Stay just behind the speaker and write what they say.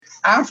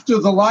After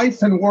the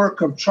life and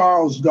work of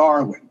Charles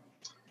Darwin,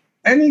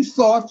 any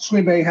thoughts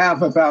we may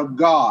have about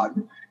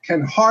God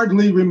can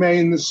hardly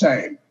remain the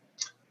same.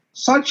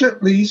 Such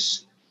at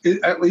least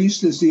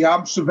is the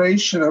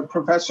observation of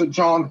Professor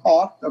John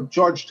Haught of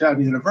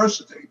Georgetown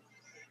University,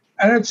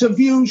 and it's a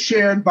view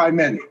shared by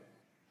many.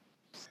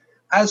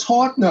 As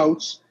Haught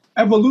notes,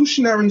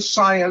 evolutionary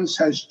science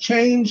has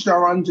changed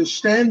our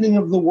understanding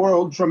of the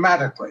world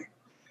dramatically,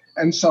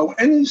 and so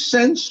any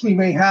sense we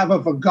may have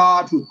of a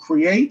God who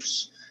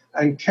creates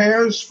and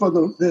cares for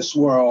this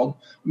world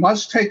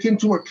must take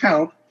into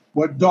account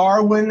what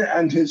Darwin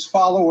and his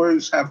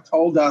followers have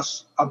told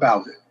us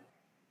about it.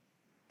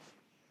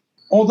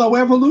 Although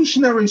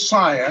evolutionary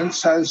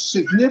science has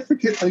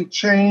significantly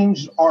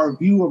changed our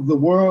view of the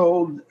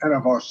world and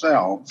of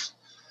ourselves,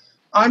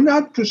 I'm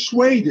not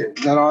persuaded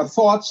that our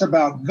thoughts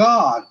about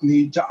God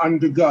need to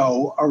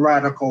undergo a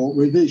radical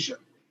revision.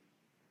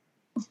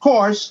 Of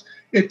course,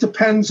 it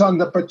depends on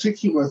the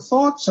particular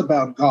thoughts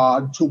about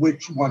God to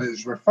which one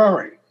is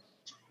referring.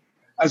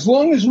 As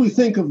long as we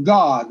think of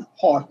God,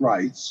 Haught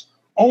writes,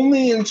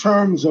 only in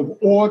terms of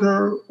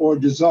order or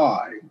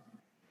design,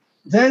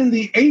 then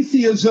the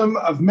atheism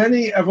of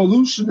many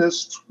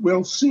evolutionists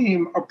will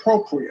seem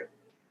appropriate.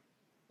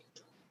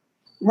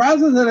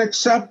 Rather than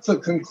accept the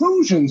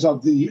conclusions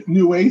of the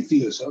new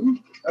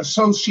atheism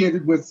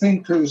associated with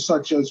thinkers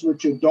such as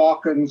Richard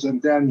Dawkins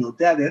and Daniel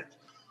Dennett,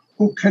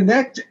 who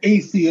connect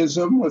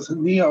atheism with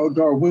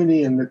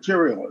neo-Darwinian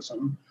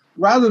materialism,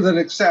 rather than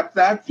accept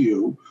that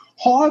view,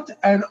 Haught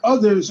and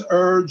others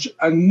urge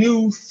a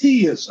new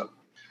theism,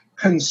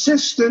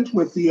 consistent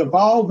with the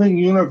evolving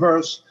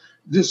universe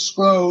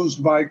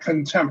disclosed by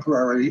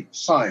contemporary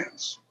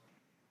science.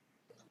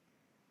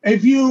 A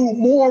view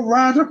more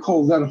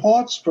radical than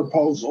Haught's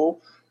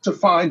proposal to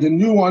find a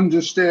new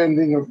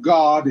understanding of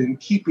God in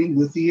keeping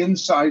with the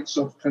insights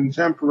of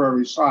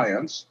contemporary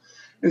science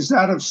is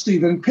that of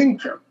Steven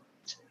Pinker.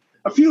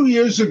 A few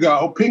years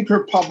ago,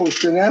 Pinker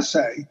published an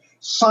essay,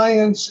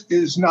 "Science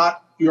is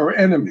Not Your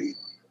Enemy,"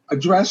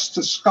 addressed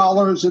to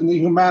scholars in the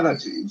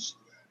humanities,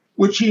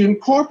 which he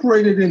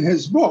incorporated in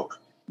his book,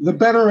 "The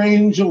Better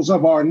Angels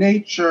of Our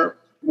Nature: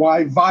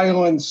 Why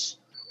Violence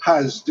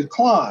Has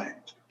Declined."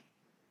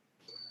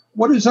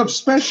 What is of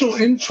special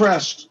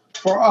interest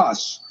for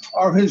us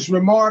are his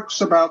remarks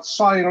about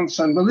science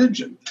and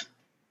religion.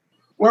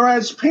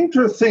 Whereas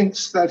Pinker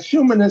thinks that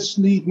humanists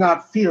need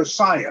not fear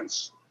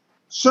science,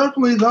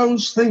 certainly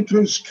those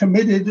thinkers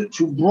committed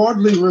to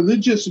broadly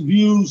religious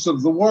views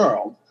of the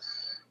world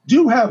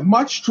do have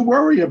much to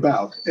worry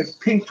about if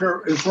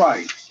Pinker is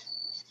right.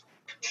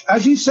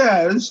 As he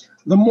says,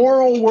 the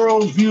moral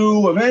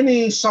worldview of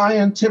any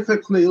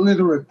scientifically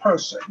literate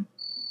person,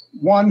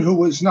 one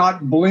who is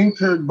not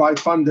blinkered by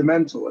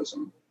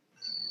fundamentalism,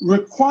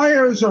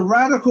 requires a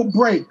radical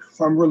break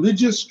from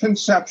religious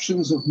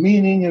conceptions of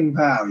meaning and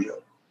value.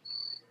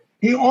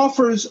 He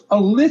offers a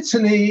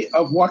litany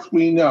of what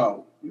we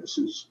know. This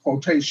is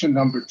quotation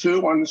number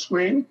 2 on the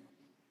screen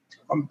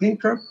from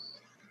Pinker.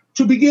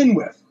 To begin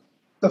with,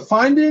 the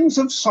findings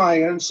of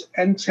science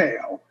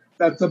entail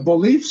that the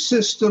belief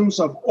systems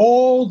of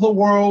all the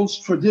world's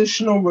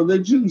traditional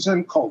religions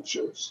and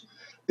cultures,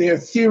 their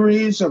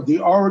theories of the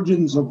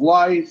origins of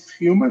life,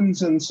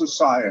 humans, and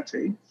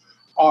society,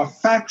 are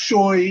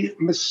factually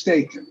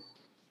mistaken.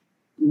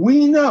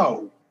 We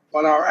know,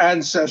 but our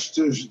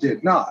ancestors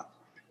did not,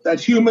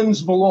 that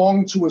humans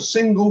belong to a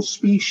single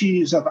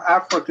species of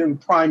African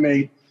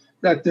primate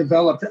that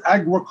developed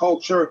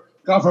agriculture,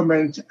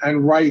 government,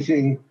 and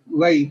writing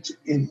late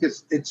in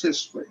its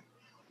history.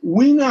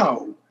 We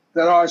know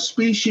that our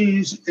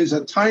species is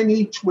a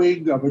tiny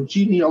twig of a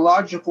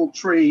genealogical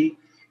tree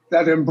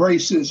that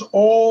embraces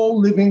all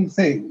living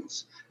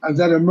things and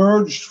that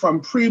emerged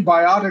from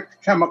prebiotic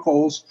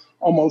chemicals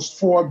almost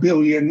 4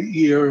 billion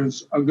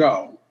years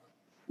ago.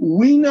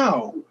 We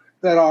know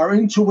that our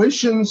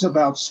intuitions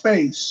about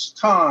space,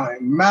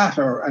 time,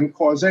 matter, and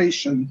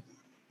causation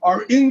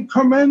are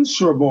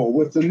incommensurable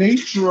with the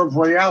nature of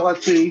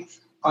reality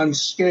on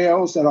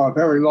scales that are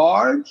very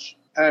large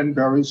and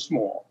very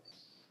small.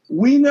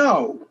 We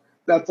know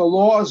that the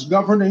laws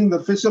governing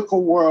the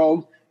physical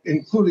world,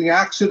 including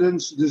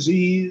accidents,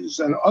 disease,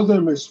 and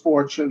other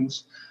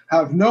misfortunes,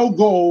 have no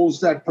goals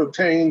that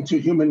pertain to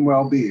human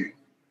well-being.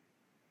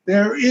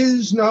 There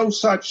is no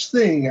such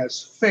thing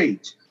as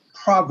fate,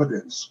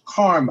 providence,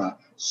 karma,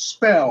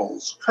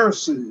 spells,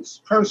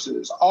 curses,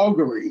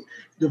 augury,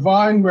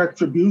 divine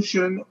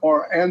retribution,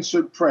 or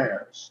answered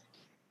prayers.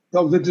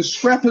 Though the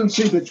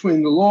discrepancy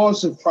between the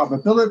laws of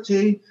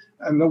probability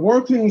and the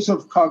workings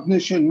of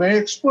cognition may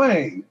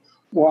explain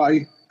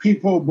why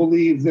people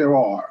believe there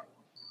are.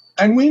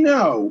 And we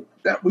know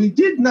that we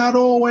did not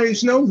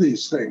always know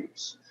these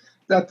things,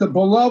 that the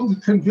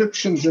beloved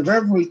convictions of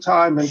every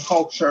time and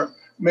culture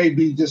may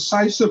be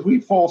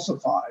decisively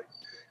falsified,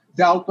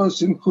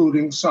 doubtless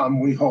including some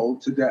we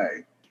hold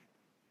today.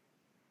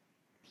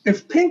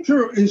 If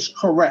Pinker is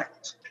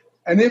correct,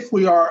 and if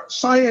we are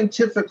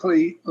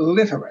scientifically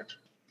literate,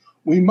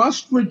 we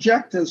must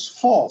reject as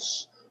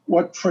false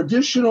what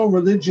traditional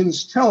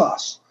religions tell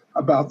us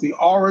about the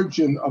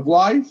origin of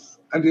life,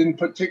 and in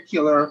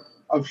particular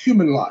of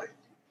human life.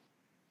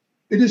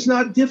 It is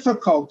not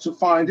difficult to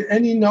find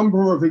any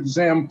number of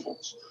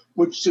examples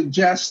which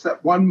suggest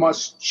that one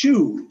must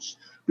choose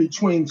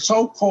between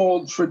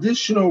so-called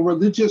traditional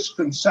religious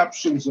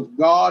conceptions of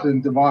God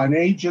and divine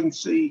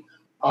agency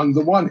on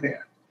the one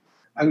hand,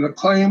 and the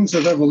claims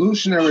of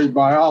evolutionary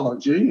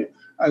biology,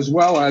 as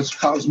well as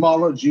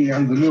cosmology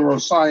and the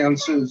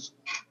neurosciences,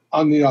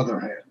 on the other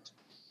hand.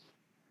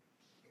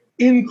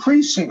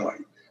 Increasingly,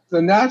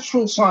 the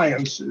natural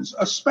sciences,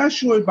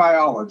 especially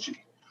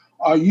biology,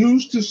 are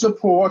used to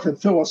support a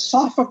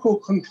philosophical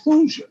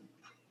conclusion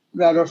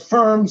that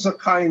affirms a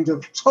kind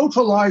of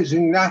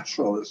totalizing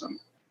naturalism,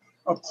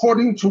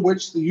 according to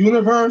which the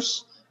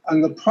universe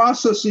and the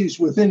processes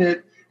within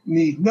it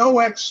need no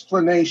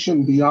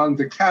explanation beyond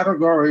the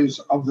categories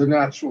of the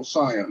natural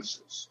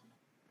sciences.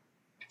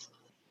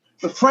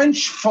 The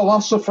French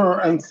philosopher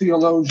and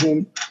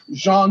theologian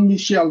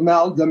Jean-Michel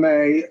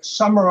Mallarmé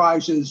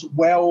summarizes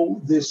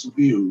well this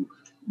view,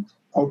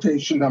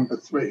 quotation number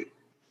 3.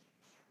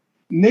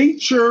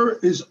 Nature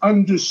is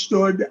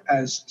understood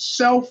as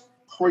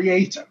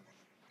self-creative.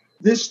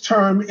 This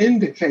term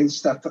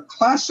indicates that the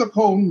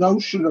classical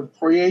notion of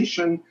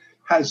creation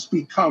has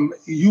become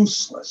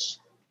useless.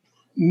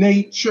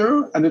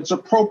 Nature, and it's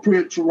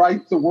appropriate to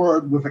write the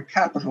word with a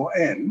capital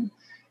N,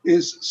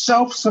 is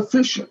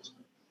self-sufficient,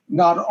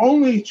 not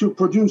only to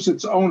produce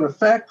its own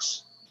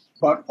effects,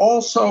 but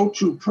also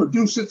to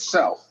produce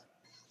itself.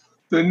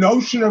 The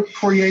notion of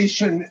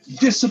creation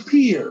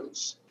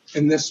disappears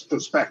in this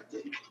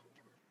perspective.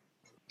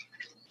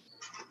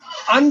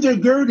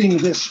 Undergirding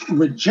this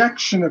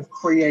rejection of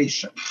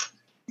creation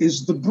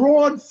is the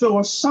broad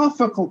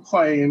philosophical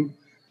claim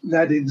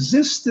that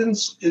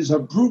existence is a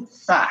brute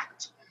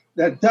fact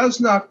that does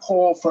not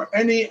call for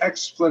any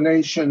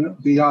explanation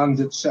beyond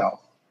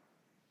itself.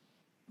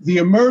 The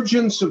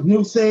emergence of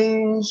new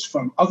things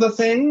from other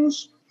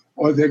things,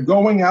 or their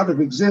going out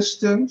of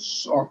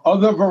existence, or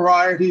other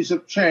varieties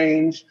of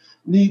change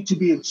need to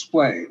be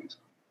explained,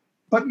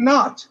 but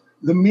not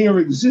the mere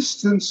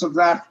existence of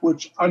that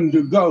which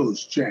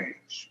undergoes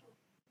change.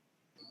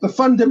 The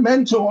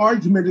fundamental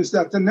argument is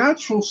that the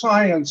natural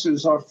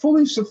sciences are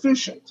fully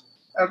sufficient,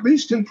 at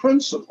least in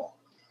principle,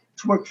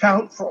 to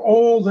account for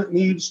all that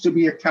needs to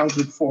be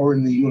accounted for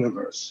in the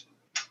universe.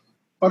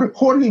 But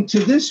according to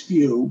this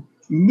view,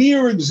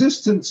 mere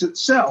existence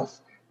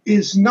itself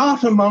is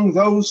not among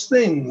those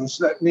things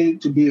that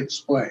need to be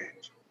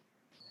explained.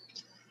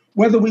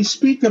 Whether we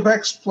speak of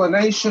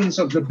explanations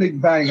of the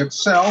Big Bang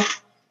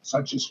itself,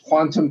 such as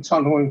quantum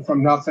tunneling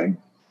from nothing,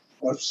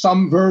 or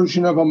some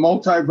version of a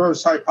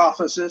multiverse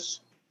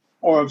hypothesis,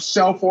 or of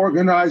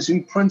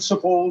self-organizing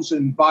principles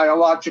in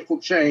biological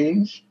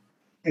change,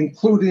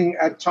 including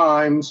at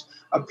times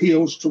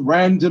appeals to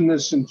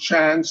randomness and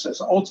chance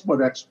as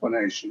ultimate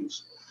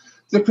explanations,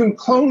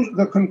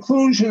 the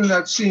conclusion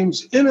that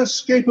seems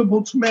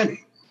inescapable to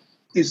many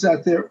is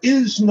that there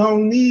is no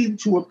need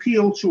to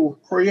appeal to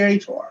a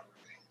creator,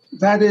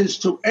 that is,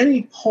 to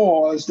any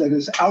cause that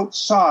is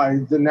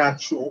outside the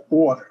natural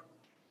order.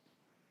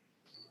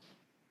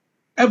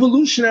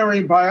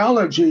 Evolutionary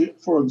biology,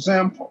 for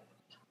example,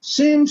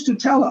 seems to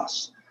tell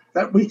us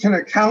that we can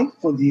account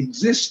for the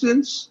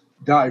existence,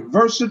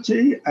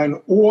 diversity,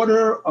 and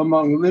order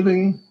among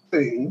living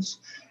things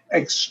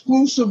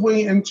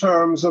exclusively in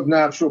terms of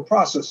natural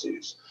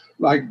processes,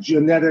 like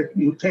genetic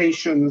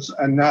mutations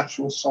and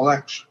natural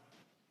selection.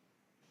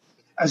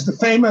 As the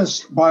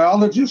famous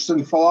biologist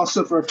and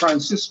philosopher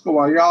Francisco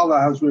Ayala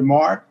has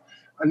remarked,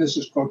 and this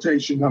is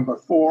quotation number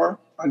 4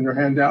 on your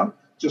handout,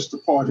 just the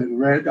part in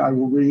red I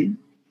will read.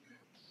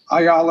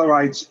 Ayala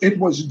writes, "It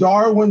was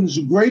Darwin's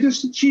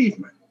greatest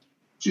achievement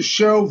to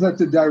show that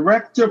the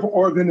directive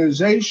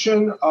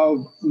organization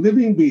of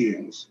living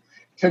beings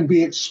can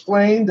be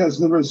explained as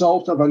the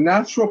result of a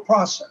natural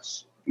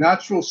process,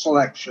 natural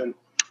selection,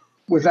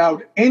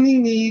 without any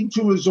need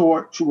to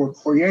resort to a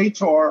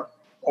creator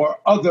or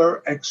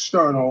other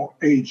external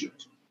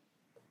agent.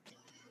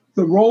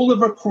 The role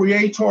of a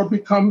creator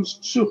becomes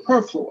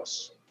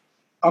superfluous.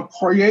 A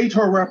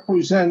creator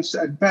represents,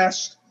 at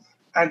best,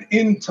 an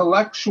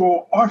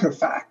intellectual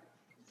artifact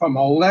from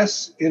a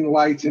less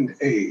enlightened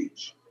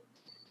age.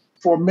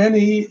 For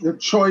many, the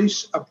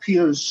choice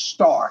appears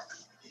stark,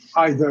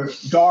 either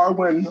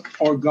Darwin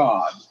or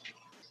God."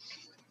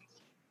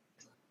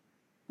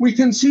 We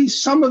can see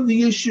some of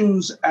the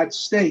issues at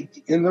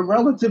stake in the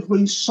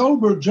relatively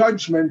sober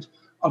judgment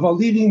of a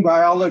leading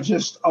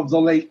biologist of the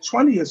late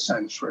 20th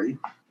century,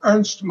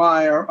 Ernst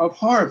Mayr of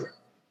Harvard,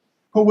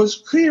 who was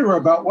clear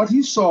about what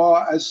he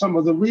saw as some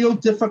of the real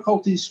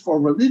difficulties for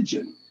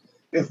religion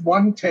if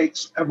one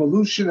takes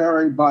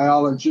evolutionary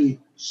biology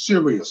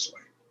seriously.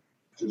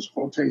 This is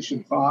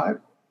quotation 5.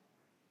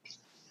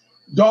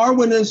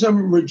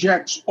 "Darwinism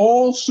rejects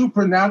all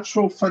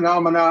supernatural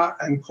phenomena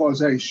and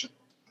causation.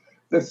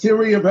 The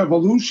theory of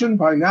evolution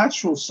by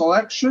natural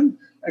selection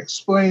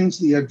explains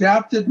the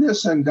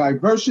adaptedness and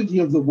diversity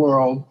of the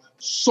world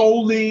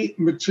solely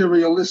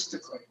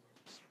materialistically.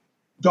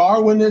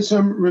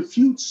 Darwinism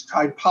refutes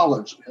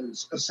typology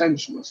as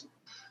essentialism.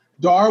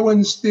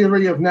 Darwin's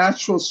theory of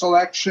natural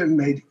selection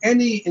made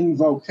any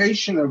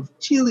invocation of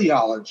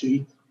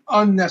teleology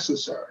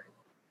unnecessary.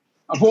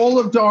 Of all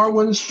of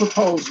Darwin's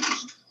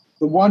proposals,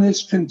 the one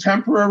his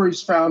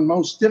contemporaries found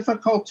most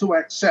difficult to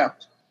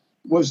accept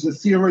was the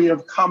theory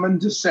of common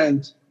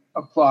descent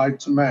applied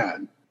to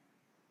man.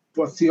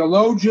 For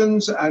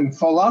theologians and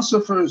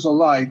philosophers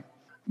alike,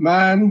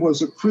 man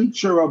was a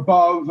creature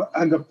above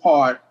and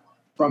apart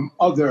from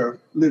other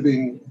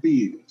living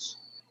beings.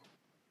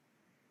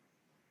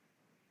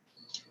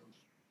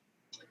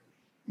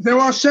 There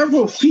are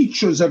several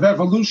features of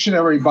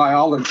evolutionary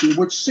biology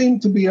which seem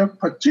to be of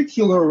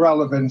particular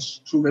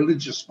relevance to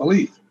religious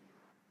belief.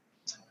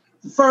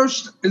 The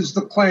first is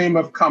the claim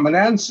of common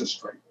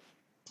ancestry,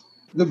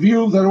 the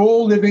view that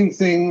all living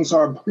things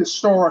are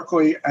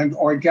historically and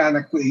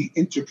organically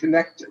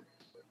interconnected.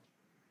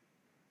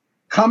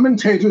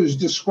 Commentators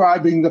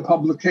describing the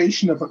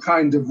publication of a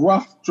kind of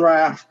rough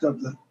draft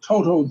of the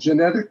total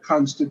genetic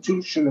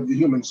constitution of the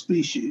human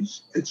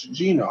species, its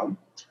genome,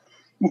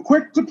 were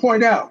quick to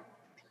point out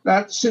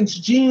that since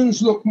human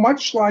genes look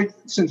much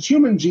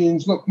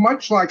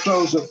like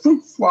those of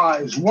fruit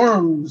flies,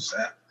 worms,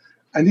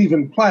 and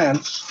even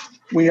plants,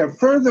 we have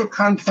further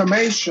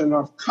confirmation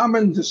of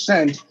common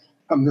descent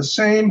from the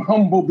same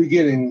humble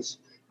beginnings,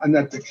 and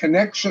that the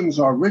connections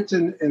are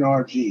written in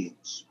our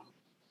genes.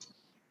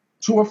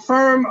 To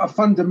affirm a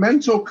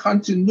fundamental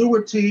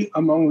continuity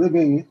among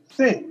living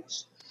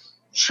things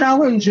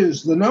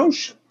challenges the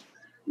notion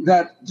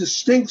that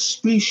distinct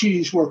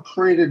species were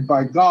created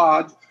by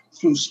God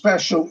through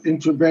special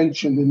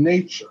intervention in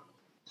nature.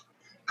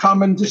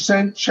 Common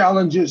descent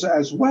challenges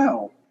as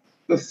well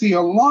the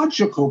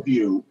theological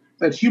view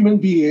that human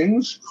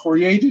beings,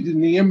 created in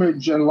the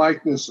image and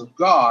likeness of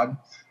God,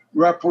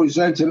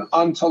 represent an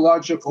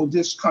ontological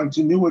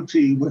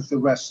discontinuity with the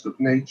rest of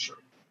nature.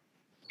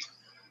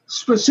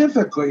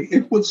 Specifically,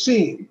 it would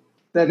seem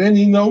that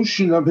any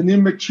notion of an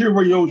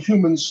immaterial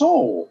human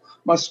soul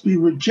must be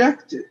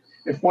rejected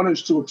if one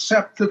is to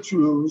accept the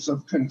truths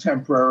of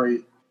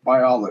contemporary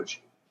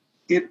biology.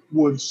 It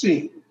would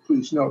seem.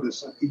 Please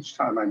notice that each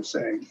time I'm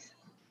saying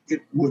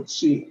it would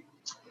seem.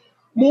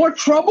 More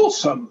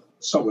troublesome,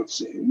 so it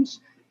seems,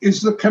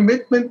 is the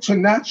commitment to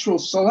natural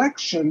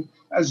selection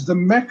as the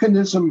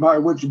mechanism by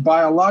which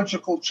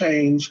biological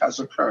change has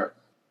occurred.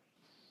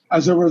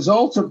 As a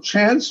result of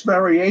chance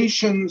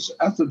variations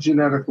at the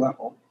genetic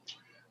level,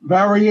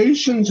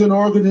 variations in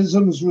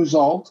organisms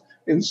result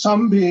in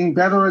some being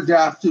better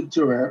adapted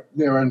to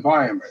their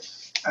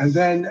environment. And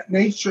then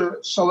nature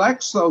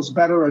selects those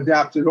better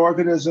adapted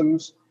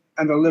organisms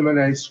and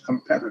eliminates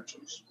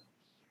competitors.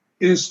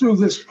 It is through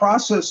this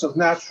process of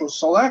natural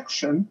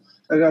selection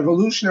that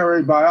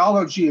evolutionary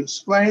biology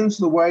explains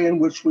the way in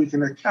which we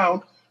can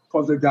account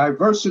for the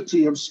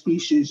diversity of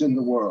species in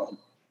the world.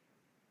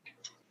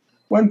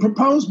 When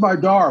proposed by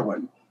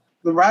Darwin,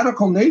 the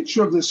radical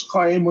nature of this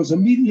claim was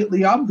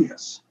immediately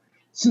obvious,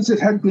 since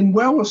it had been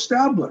well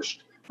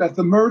established that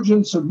the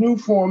emergence of new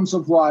forms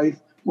of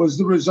life was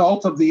the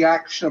result of the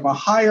action of a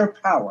higher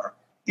power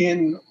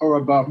in or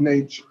above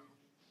nature.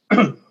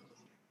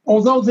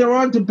 Although there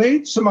are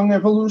debates among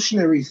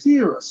evolutionary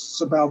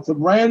theorists about the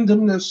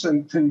randomness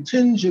and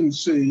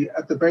contingency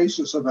at the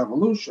basis of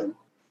evolution,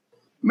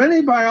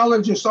 many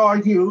biologists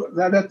argue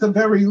that at the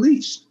very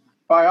least,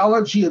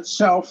 biology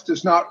itself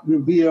does not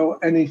reveal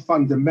any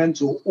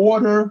fundamental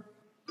order,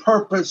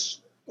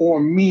 purpose, or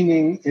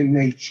meaning in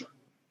nature.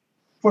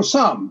 For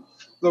some,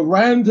 the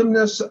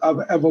randomness of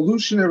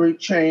evolutionary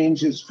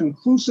change is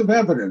conclusive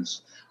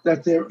evidence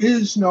that there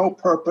is no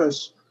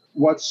purpose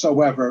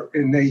whatsoever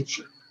in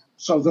nature.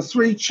 So the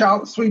three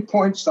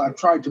points that I've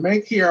tried to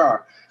make here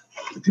are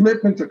the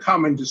commitment to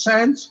common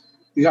descent,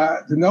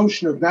 the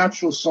notion of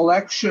natural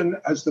selection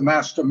as the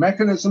master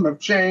mechanism of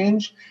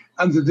change,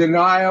 and the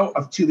denial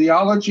of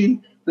teleology,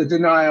 the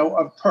denial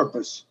of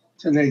purpose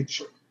to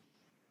nature.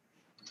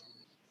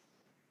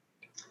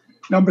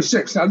 Number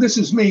 6. Now, this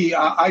is me.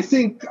 I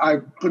think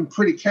I've been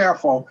pretty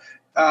careful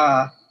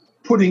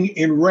putting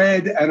in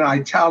red and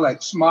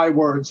italics my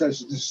words as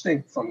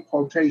distinct from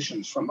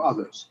quotations from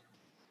others.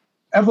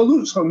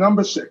 So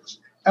number 6,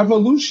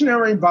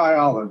 evolutionary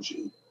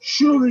biology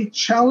surely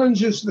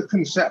challenges the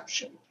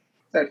conception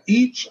that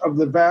each of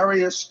the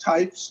various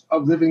types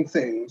of living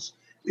things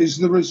is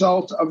the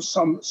result of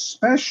some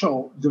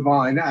special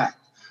divine act,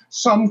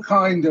 some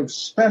kind of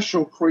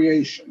special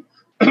creation,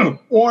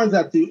 or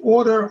that the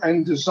order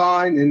and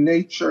design in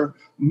nature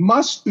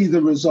must be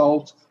the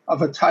result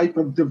of a type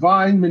of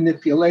divine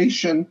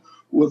manipulation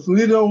with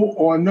little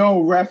or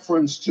no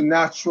reference to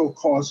natural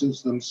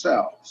causes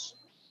themselves.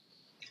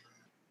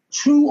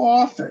 Too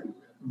often,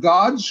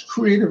 God's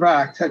creative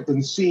act had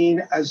been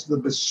seen as the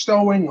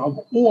bestowing of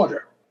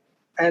order,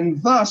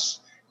 and thus,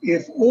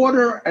 if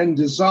order and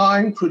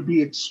design could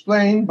be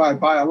explained by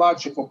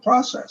biological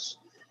process,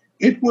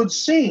 it would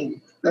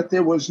seem that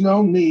there was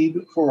no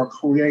need for a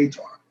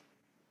creator.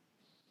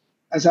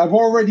 As I've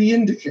already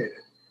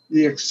indicated,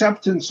 the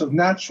acceptance of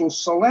natural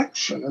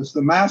selection as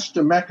the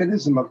master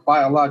mechanism of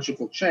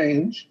biological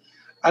change,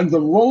 and the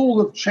role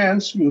of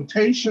chance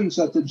mutations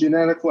at the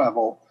genetic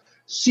level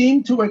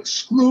seem to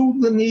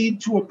exclude the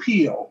need to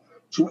appeal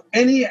to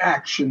any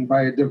action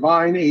by a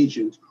divine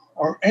agent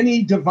or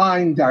any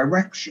divine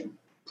direction,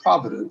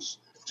 providence,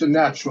 to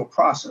natural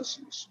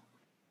processes.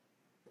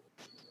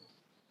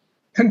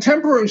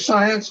 Contemporary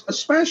science,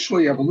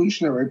 especially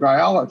evolutionary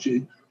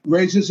biology,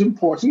 raises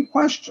important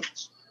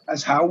questions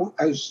as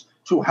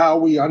to how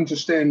we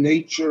understand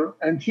nature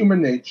and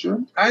human nature,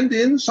 and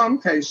in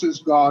some cases,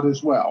 God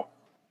as well.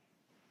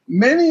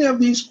 Many of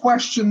these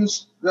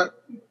questions that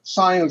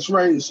science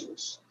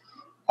raises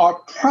are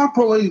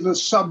properly the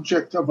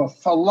subject of a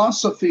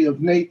philosophy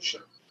of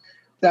nature,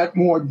 that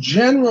more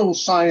general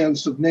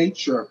science of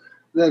nature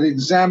that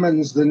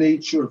examines the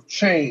nature of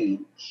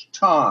change,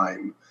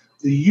 time,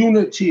 the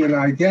unity and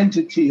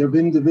identity of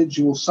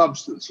individual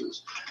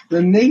substances,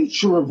 the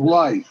nature of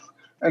life,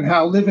 and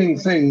how living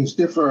things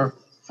differ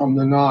from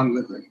the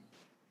non-living.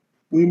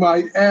 We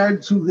might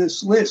add to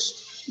this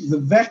list the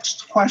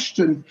vexed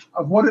question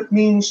of what it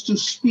means to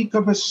speak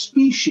of a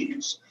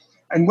species,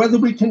 and whether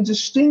we can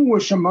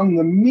distinguish among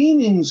the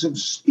meanings of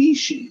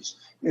species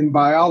in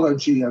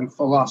biology and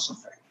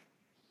philosophy.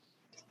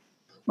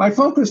 My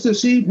focus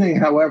this evening,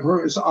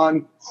 however, is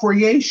on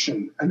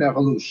creation and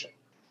evolution.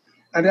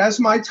 And as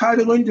my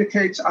title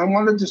indicates, I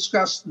want to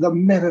discuss the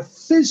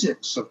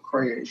metaphysics of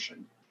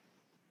creation.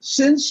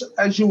 Since,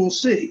 as you will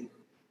see,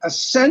 a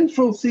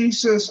central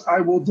thesis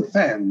I will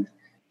defend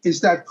is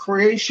that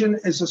creation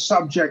is a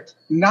subject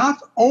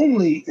not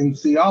only in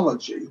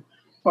theology,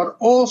 but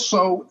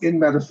also in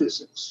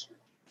metaphysics.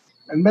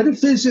 And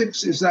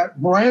metaphysics is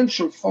that branch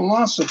of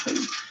philosophy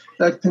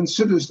that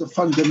considers the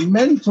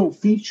fundamental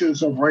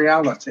features of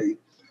reality,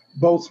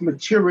 both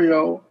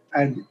material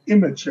and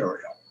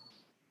immaterial.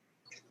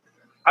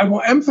 I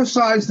will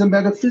emphasize the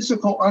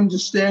metaphysical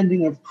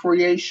understanding of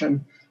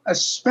creation,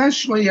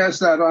 especially as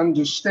that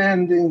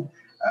understanding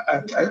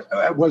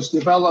was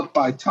developed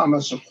by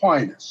Thomas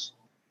Aquinas.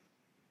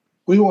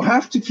 We will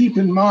have to keep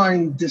in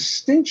mind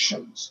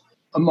distinctions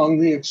among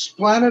the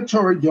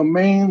explanatory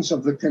domains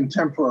of the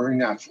contemporary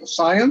natural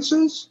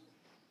sciences,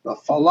 the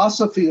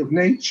philosophy of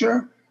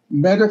nature,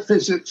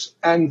 metaphysics,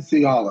 and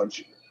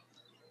theology.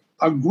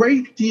 A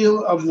great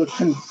deal of the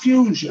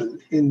confusion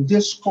in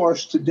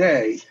discourse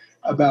today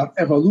about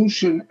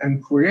evolution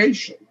and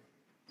creation,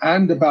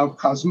 and about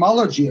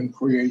cosmology and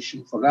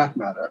creation for that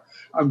matter,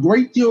 a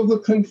great deal of the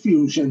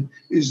confusion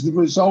is the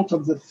result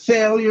of the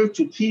failure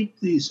to keep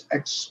these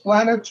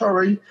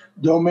explanatory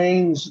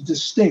domains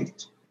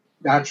distinct: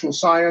 natural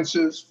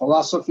sciences,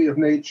 philosophy of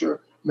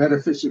nature,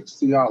 metaphysics,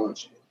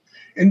 theology.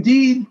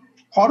 Indeed,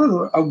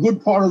 a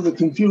good part of the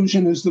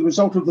confusion is the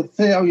result of the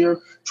failure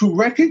to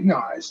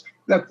recognize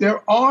that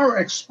there are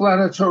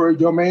explanatory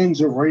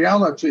domains of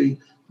reality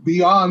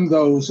beyond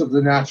those of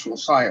the natural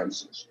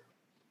sciences.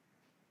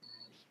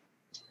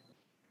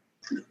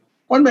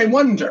 One may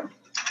wonder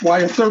why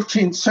a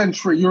 13th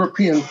century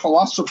European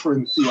philosopher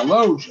and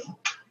theologian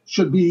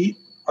should be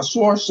a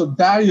source of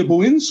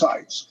valuable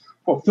insights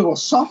for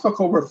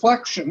philosophical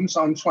reflections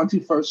on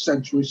 21st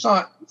century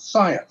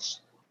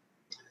science.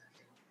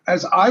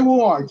 As I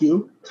will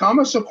argue,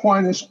 Thomas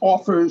Aquinas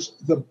offers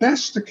the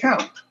best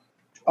account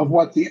of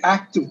what the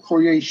act of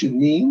creation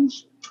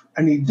means,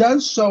 and he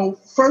does so,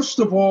 first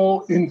of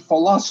all, in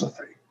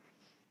philosophy,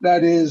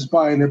 that is,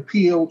 by an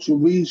appeal to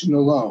reason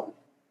alone.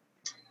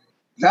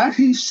 That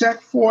he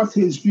set forth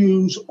his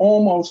views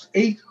almost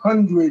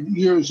 800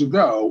 years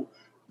ago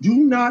do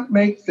not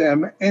make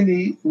them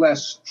any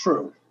less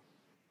true.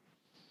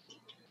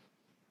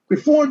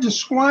 Before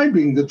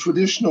describing the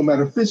traditional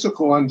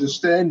metaphysical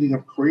understanding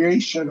of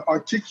creation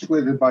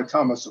articulated by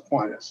Thomas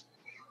Aquinas,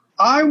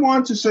 I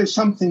want to say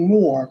something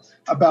more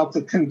about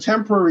the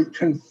contemporary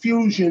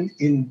confusion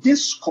in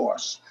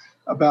discourse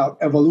about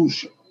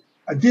evolution,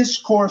 a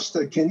discourse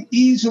that can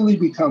easily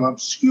become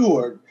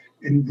obscured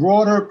in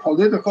broader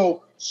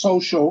political,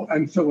 social,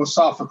 and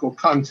philosophical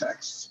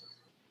contexts.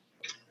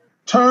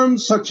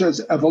 Terms such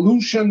as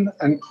evolution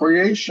and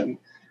creation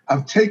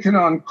have taken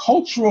on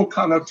cultural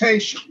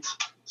connotations,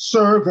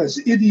 serve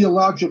as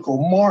ideological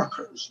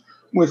markers,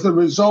 with the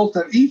result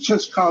that each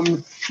has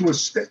come to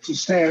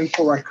stand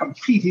for a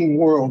competing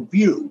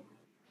worldview.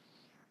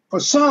 For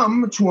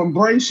some, to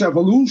embrace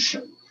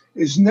evolution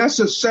is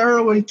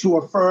necessarily to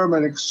affirm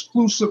an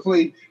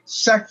exclusively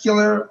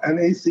secular and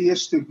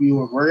atheistic view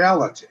of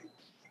reality.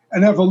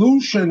 And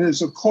evolution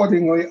is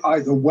accordingly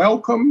either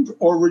welcomed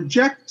or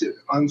rejected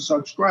on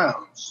such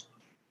grounds.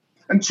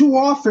 And too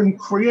often,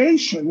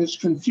 creation is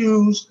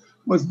confused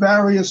with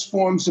various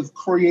forms of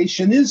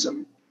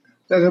creationism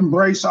that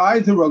embrace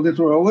either a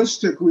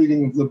literalistic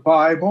reading of the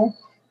Bible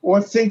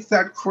or think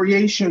that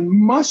creation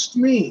must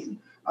mean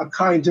a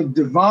kind of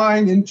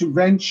divine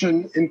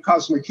intervention in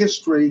cosmic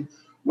history,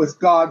 with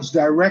God's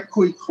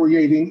directly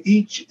creating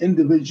each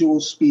individual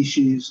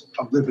species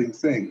of living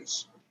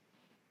things.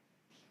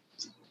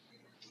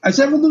 As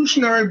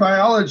evolutionary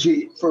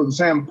biology, for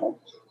example,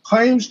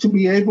 claims to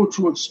be able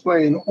to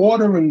explain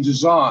order and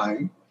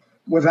design,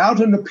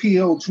 without an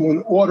appeal to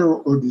an order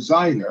or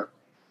designer,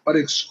 but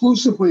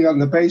exclusively on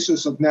the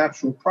basis of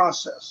natural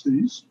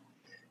processes,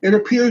 it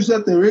appears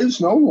that there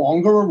is no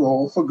longer a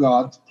role for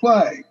God to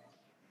play.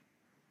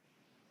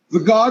 The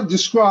God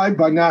described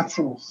by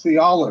natural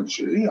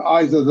theology,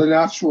 either the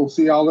natural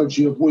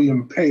theology of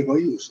William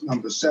Paley, who's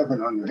number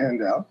 7 on your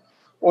handout,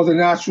 or the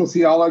natural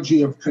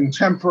theology of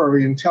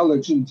contemporary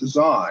intelligent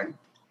design,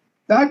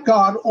 that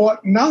God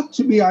ought not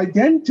to be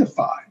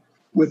identified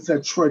with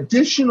the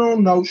traditional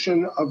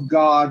notion of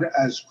God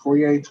as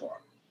creator.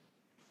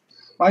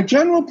 My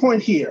general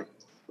point here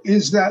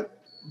is that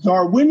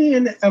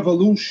Darwinian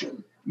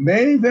evolution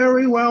may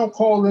very well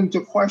call into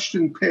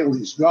question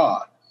Paley's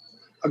God,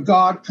 a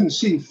God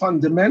conceived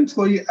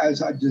fundamentally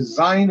as a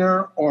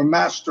designer or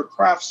master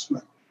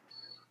craftsman.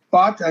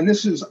 But, and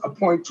this is a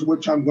point to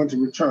which I'm going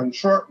to return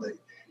shortly,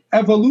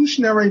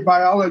 evolutionary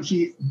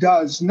biology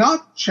does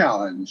not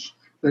challenge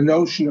the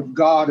notion of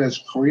God as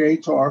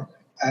creator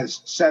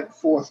as set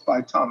forth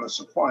by Thomas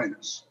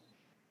Aquinas.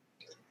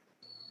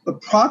 The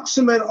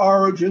proximate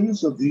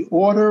origins of the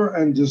order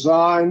and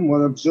design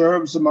one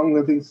observes among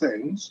living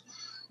things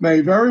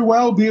may very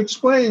well be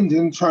explained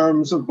in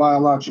terms of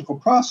biological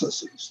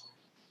processes,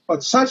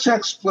 but such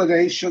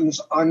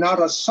explanations are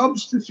not a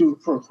substitute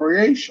for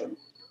creation,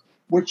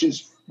 which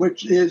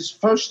is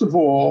first of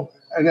all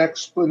an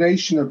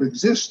explanation of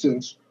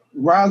existence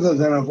rather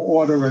than of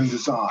order and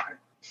design.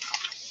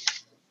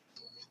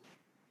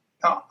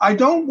 Now, I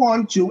don't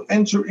want to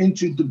enter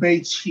into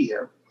debates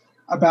here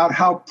about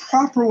how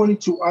properly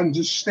to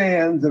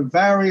understand the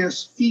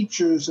various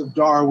features of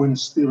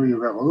Darwin's theory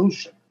of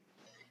evolution.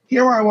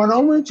 Here I want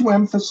only to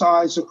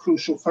emphasize a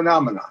crucial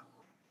phenomenon: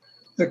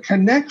 the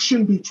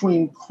connection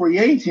between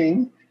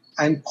creating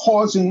and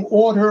causing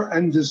order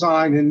and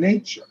design in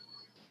nature,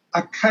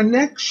 a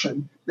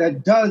connection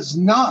that does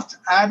not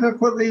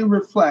adequately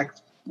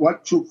reflect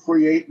what to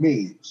create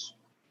means.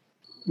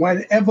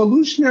 When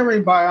evolutionary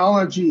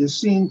biology is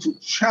seen to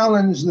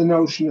challenge the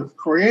notion of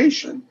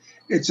creation,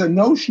 it's a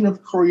notion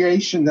of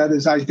creation that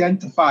is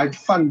identified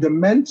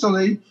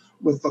fundamentally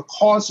with the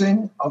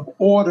causing of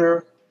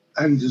order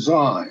and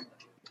design.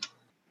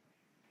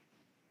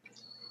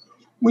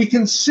 We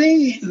can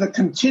see the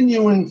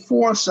continuing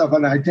force of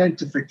an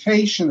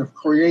identification of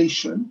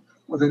creation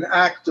with an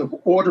act of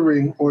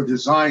ordering or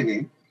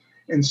designing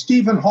in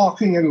Stephen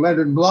Hawking and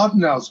Leonard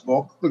Mlodinow's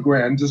book, The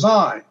Grand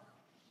Design.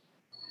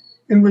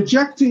 In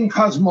rejecting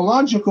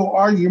cosmological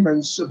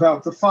arguments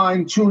about the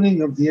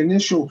fine-tuning of the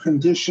initial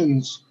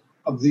conditions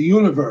of the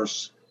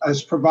universe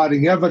as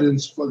providing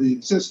evidence for the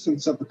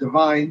existence of a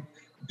divine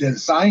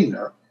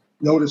designer,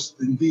 notice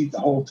indeed the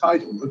whole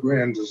title, The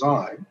Grand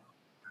Design,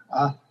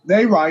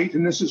 they write,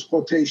 and this is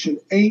quotation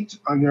 8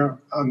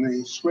 on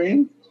the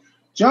screen,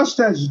 just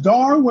as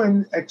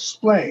Darwin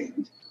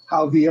explained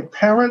how the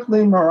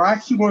apparently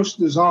miraculous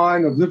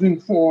design of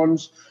living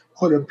forms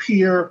could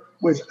appear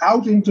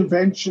without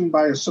intervention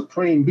by a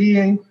supreme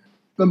being,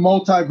 the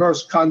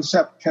multiverse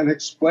concept can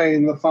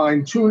explain the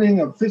fine-tuning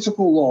of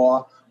physical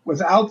law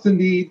without the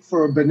need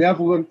for a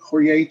benevolent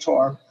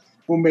creator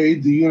who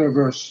made the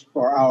universe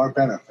for our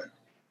benefit.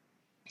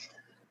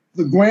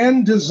 The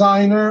grand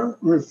designer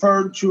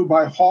referred to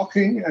by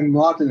Hawking and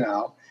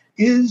Mlodinow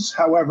is,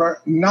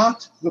 however,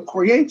 not the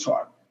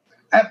creator,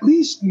 at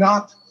least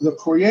not the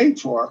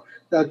creator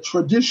that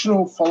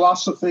traditional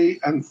philosophy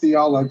and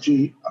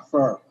theology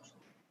affirm.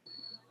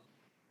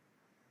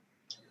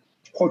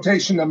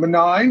 Quotation number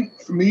 9,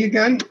 for me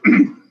again,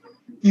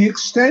 the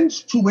extent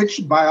to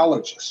which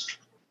biologists,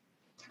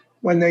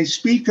 when they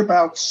speak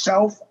about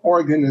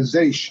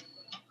self-organization,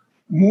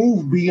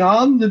 move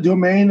beyond the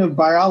domain of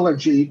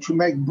biology to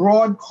make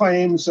broad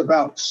claims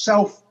about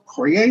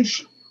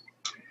self-creation,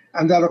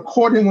 and that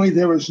accordingly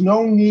there is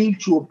no need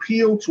to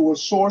appeal to a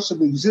source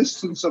of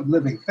existence of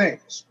living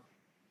things,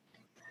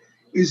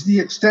 is the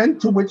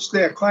extent to which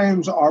their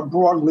claims are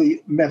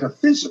broadly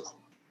metaphysical.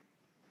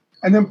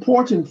 An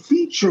important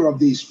feature of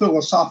these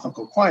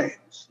philosophical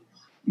claims,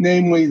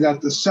 namely that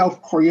the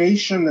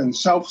self-creation and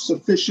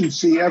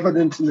self-sufficiency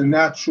evident in the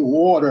natural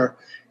order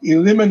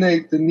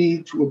eliminate the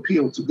need to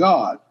appeal to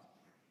God.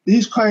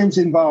 These claims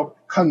involve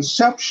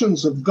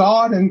conceptions of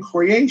God and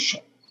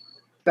creation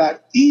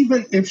that,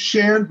 even if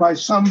shared by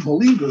some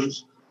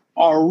believers,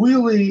 are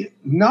really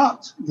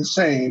not the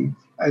same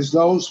as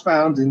those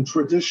found in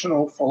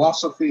traditional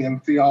philosophy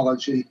and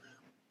theology.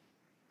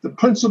 The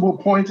principal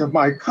point of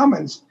my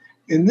comments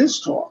in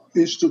this talk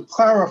is to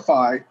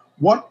clarify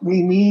what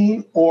we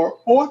mean or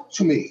ought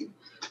to mean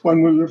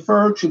when we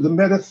refer to the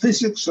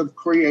metaphysics of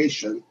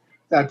creation,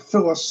 that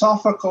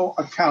philosophical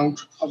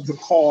account of the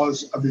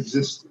cause of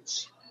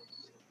existence.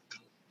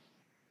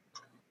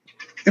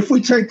 If we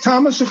take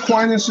Thomas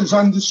Aquinas'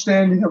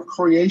 understanding of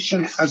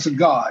creation as a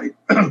guide,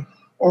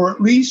 or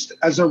at least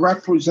as a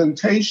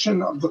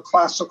representation of the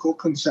classical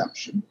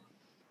conception,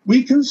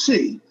 we can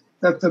see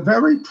that the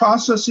very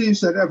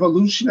processes that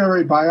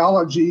evolutionary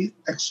biology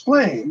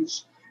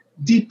explains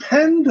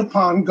depend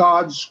upon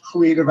God's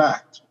creative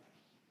act.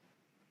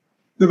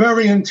 The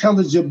very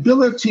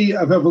intelligibility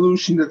of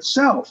evolution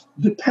itself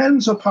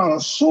depends upon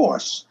a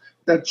source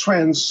that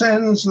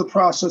transcends the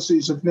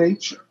processes of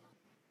nature.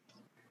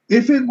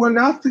 If it were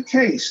not the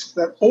case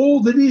that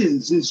all that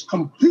is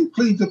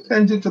completely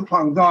dependent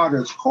upon God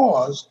as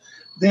cause,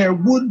 there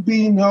would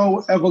be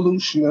no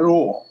evolution at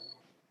all.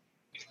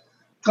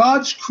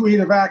 God's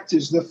creative act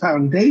is the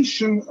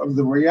foundation of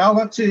the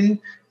reality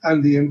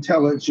and the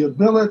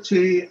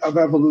intelligibility of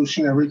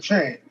evolutionary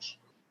change.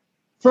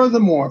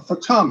 Furthermore, for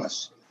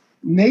Thomas,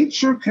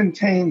 nature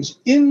contains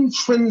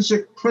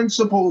intrinsic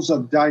principles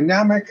of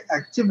dynamic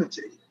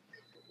activity,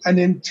 an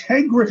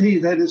integrity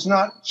that is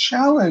not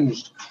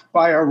challenged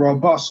by a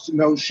robust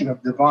notion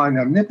of divine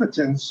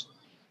omnipotence,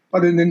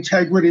 but an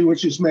integrity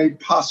which is made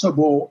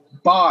possible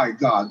by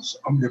God's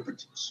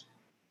omnipotence.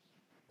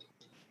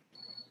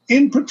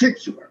 In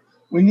particular,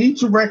 we need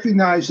to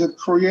recognize that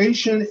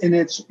creation in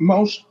its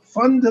most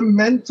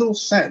fundamental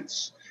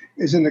sense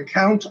is an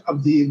account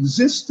of the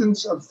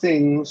existence of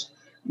things,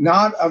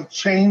 not of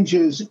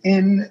changes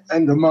in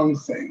and among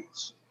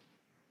things.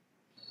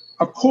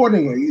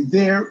 Accordingly,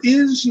 there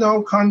is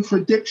no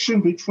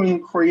contradiction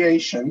between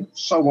creation,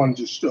 so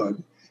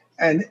understood,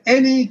 and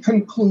any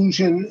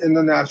conclusion in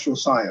the natural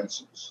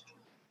sciences.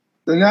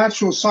 The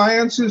natural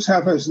sciences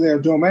have as their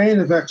domain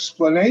of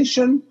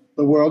explanation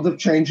the world of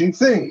changing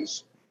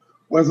things.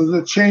 Whether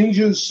the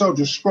changes so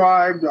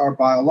described are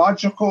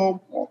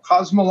biological or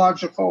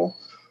cosmological,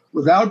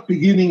 without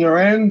beginning or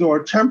end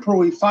or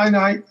temporally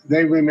finite,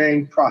 they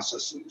remain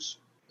processes.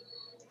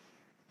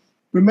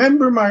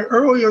 Remember my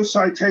earlier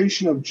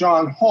citation of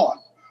John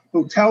Haught,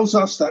 who tells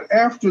us that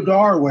after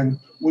Darwin,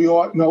 we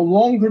ought no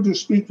longer to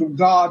speak of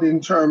God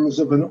in terms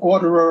of an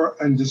orderer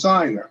and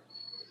designer.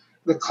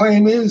 The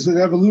claim is that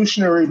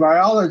evolutionary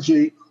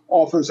biology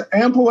offers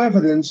ample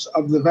evidence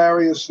of the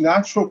various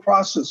natural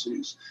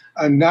processes,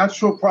 and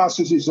natural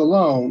processes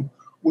alone,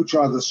 which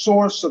are the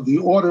source of the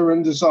order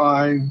and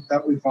design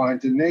that we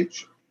find in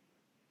nature.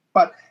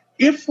 But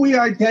if we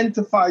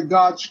identify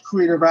God's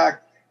creative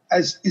act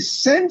as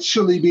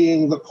essentially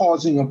being the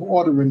causing of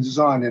order and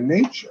design in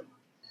nature,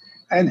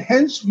 and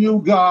hence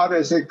view God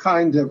as a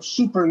kind of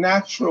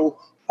supernatural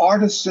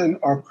artisan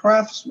or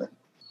craftsman,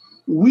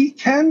 we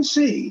can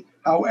see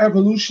how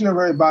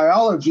evolutionary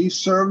biology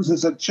serves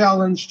as a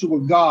challenge to a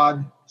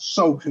God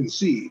so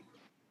conceived.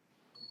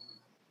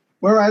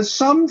 Whereas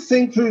some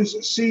thinkers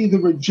see the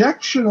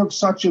rejection of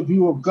such a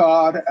view of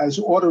God as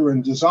order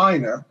and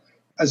designer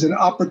as an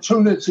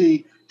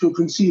opportunity to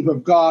conceive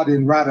of God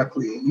in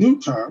radically new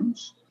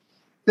terms,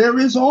 there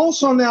is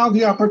also now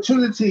the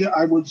opportunity,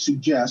 I would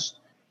suggest,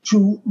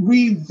 to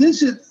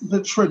revisit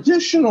the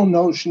traditional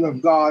notion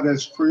of God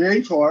as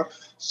creator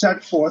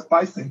set forth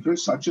by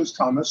thinkers such as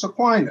Thomas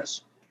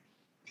Aquinas.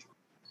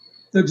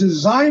 The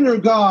designer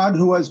God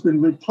who has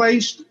been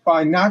replaced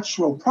by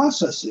natural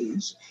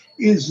processes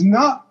is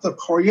not the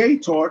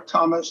creator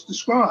Thomas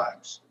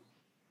describes.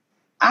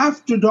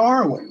 After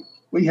Darwin,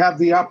 we have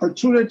the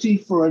opportunity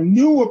for a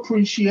new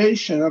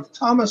appreciation of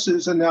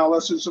Thomas's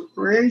analysis of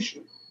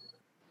creation.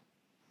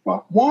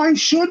 Well, why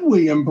should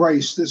we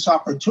embrace this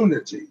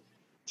opportunity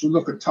to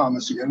look at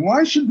Thomas again?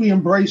 Why should we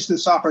embrace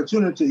this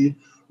opportunity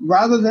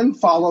rather than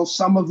follow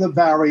some of the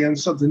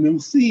variants of the new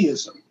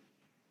theism?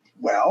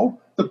 Well,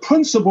 the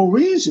principal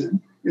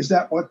reason is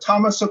that what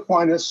Thomas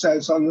Aquinas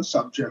says on the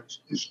subject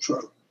is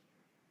true.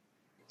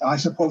 I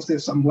suppose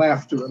there's some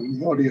laughter in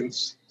the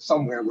audience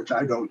somewhere, which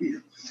I don't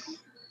hear.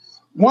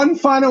 One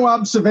final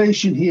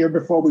observation here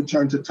before we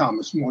turn to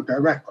Thomas more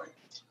directly.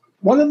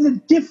 One of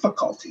the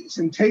difficulties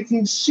in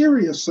taking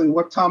seriously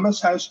what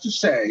Thomas has to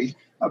say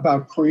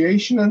about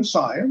creation and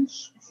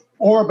science,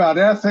 or about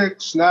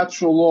ethics,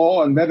 natural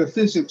law, and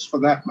metaphysics for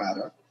that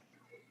matter,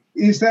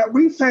 is that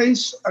we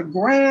face a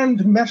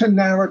grand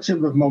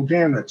meta-narrative of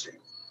modernity,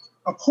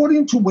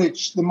 according to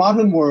which the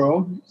modern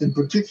world, in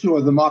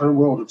particular the modern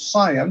world of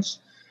science,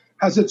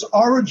 has its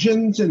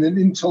origins in an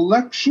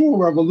intellectual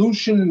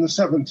revolution in the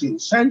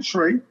 17th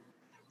century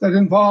that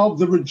involved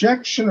the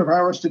rejection of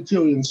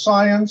Aristotelian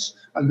science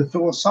and the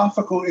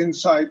philosophical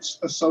insights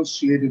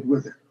associated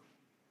with it.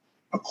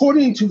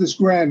 According to this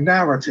grand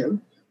narrative,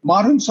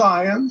 modern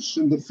science,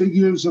 in the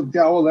figures of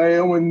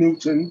Galileo and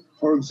Newton,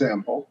 for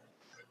example,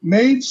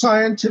 made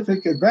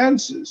scientific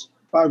advances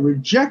by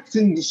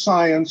rejecting the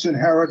science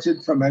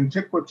inherited from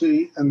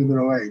antiquity and the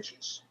Middle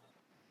Ages.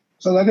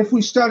 So that if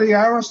we study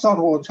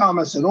Aristotle or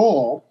Thomas at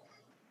all,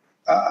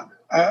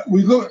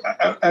 we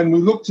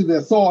look to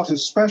their thought,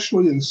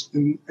 especially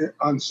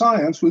on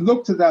science, we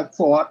look to that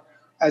thought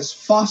as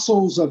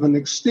fossils of an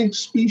extinct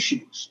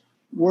species,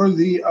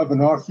 worthy of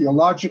an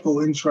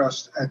archaeological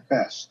interest at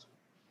best.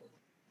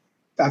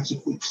 That's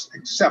if we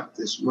accept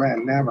this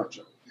grand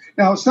narrative.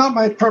 Now, it's not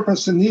my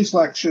purpose in these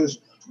lectures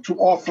to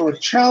offer a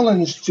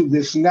challenge to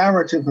this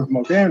narrative of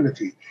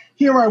modernity.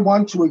 Here I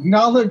want to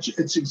acknowledge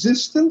its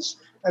existence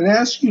and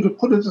ask you to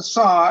put it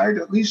aside,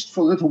 at least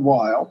for a little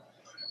while,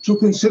 to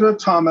consider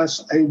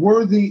Thomas a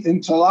worthy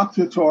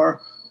interlocutor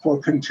for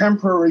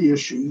contemporary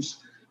issues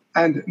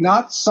and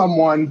not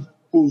someone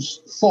whose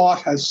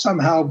thought has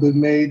somehow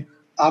been made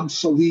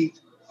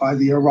obsolete by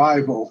the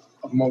arrival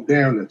of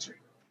modernity.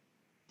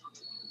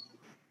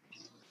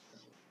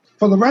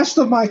 For the rest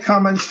of my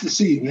comments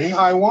this evening,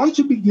 I want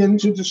to begin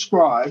to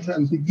describe,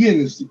 and begin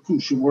is the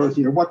crucial word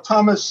here, what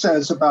Thomas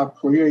says about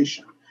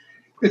creation.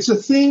 It's a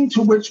theme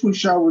to which we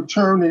shall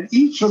return in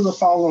each of the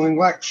following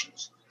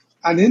lectures.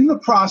 And in the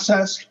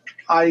process,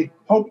 I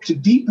hope to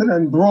deepen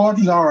and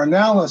broaden our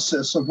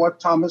analysis of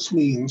what Thomas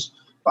means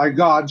by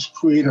God's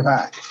creative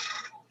act.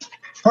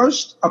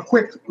 First, a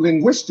quick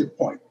linguistic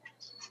point.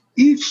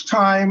 Each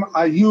time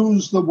I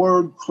use the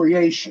word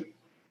creation,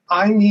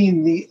 I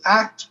mean the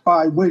act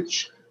by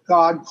which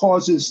God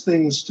causes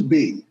things to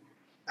be,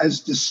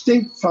 as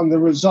distinct from the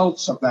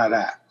results of that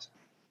act.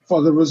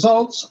 For the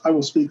results, I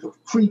will speak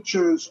of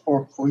creatures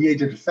or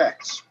created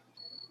effects.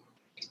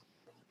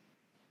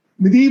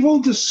 Medieval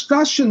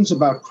discussions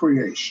about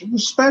creation,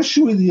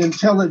 especially the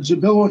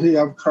intelligibility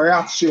of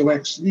creatio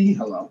ex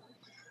nihilo,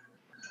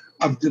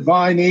 of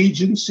divine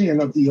agency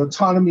and of the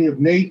autonomy of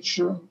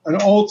nature, and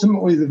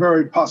ultimately the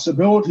very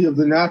possibility of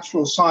the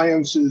natural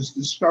sciences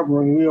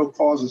discovering real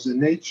causes in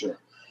nature,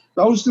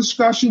 those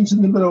discussions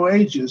in the Middle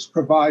Ages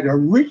provide a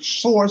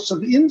rich source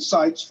of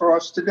insights for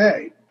us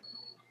today.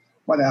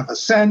 What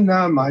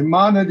Avicenna,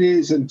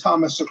 Maimonides, and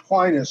Thomas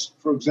Aquinas,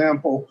 for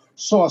example,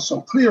 saw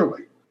so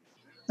clearly,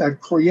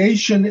 that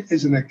creation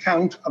is an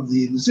account of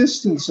the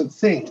existence of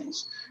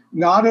things,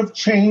 not of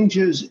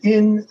changes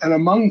in and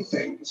among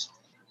things,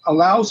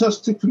 allows us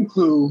to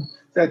conclude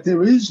that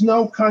there is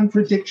no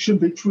contradiction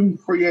between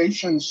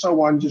creation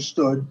so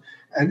understood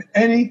and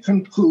any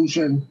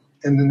conclusion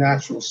in the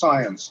natural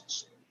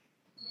sciences.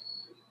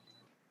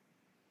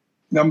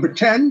 Number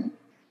 10,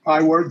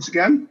 my words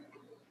again.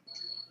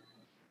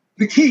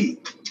 The key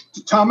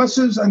to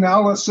Thomas's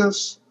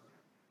analysis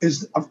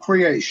of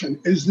creation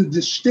is the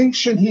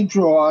distinction he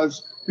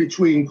draws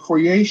between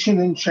creation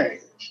and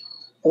change,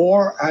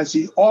 or as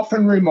he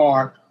often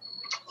remarked,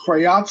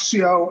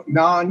 creatio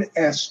non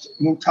est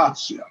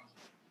mutatio.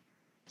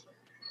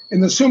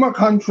 In the Summa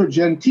Contra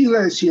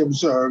Gentiles, he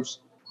observes,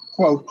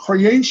 quote,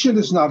 creation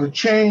is not a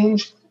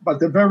change,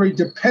 but the very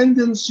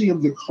dependency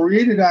of the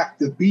created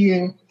act of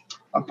being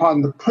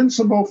upon the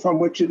principle from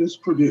which it is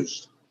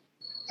produced.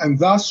 And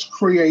thus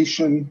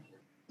creation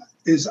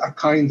is a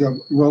kind of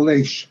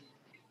relation.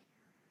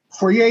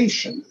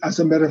 Creation, as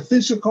a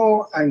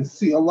metaphysical and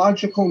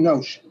theological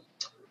notion,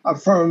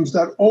 affirms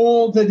that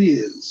all that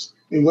is,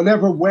 in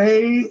whatever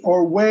way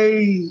or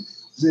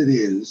ways it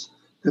is,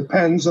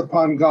 depends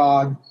upon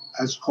God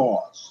as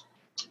cause.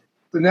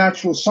 The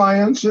natural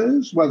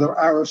sciences, whether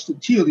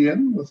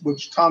Aristotelian, with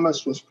which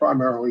Thomas was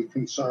primarily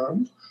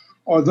concerned,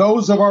 or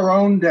those of our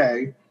own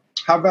day,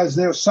 have as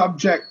their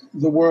subject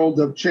the world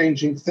of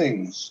changing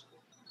things,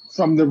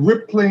 from the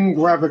rippling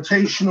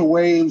gravitational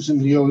waves in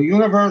the early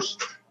universe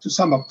to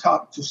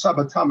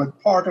subatomic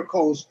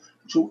particles,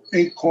 to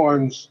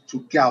acorns, to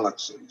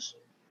galaxies.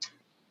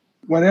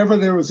 Whenever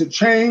there is a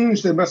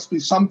change, there must be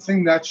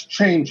something that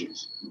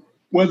changes,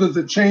 whether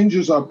the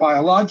changes are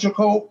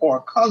biological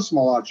or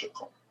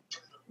cosmological.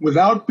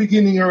 Without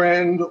beginning or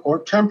end or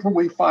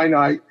temporally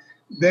finite,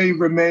 they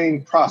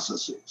remain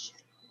processes.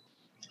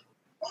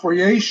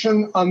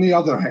 Creation, on the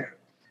other hand,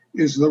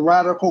 is the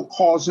radical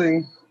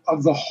causing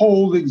of the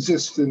whole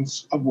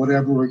existence of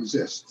whatever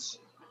exists.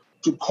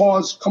 To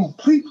cause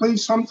completely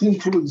something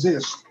to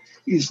exist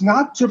is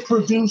not to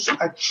produce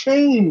a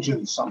change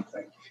in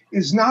something,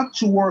 is not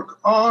to work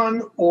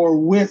on or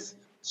with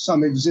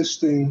some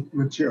existing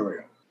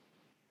material.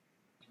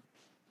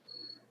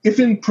 If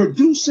in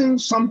producing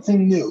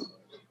something new,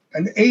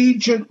 an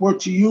agent were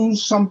to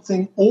use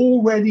something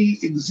already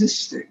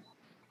existing,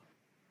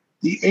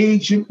 the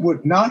agent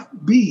would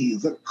not be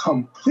the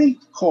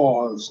complete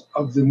cause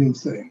of the new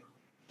thing.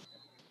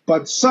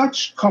 But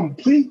such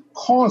complete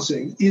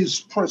causing is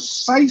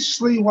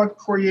precisely what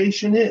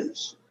creation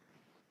is.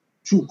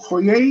 To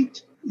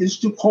create is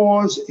to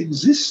cause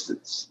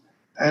existence,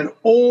 and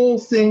all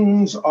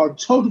things are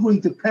totally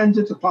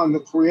dependent upon the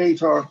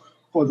Creator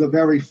for the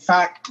very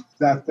fact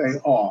that they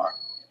are.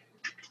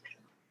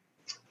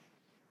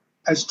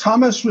 As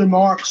Thomas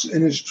remarks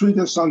in his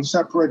treatise on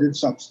separated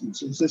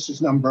substances, this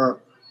is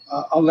number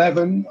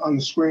 11 on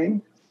the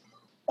screen,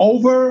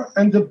 over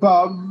and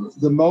above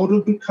the mode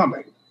of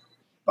becoming,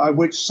 by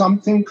which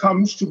something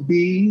comes to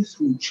be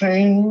through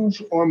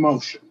change or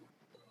motion,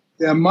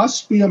 there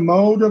must be a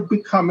mode of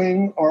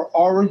becoming or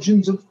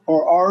origin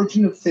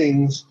of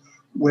things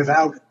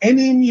without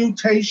any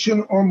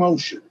mutation or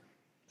motion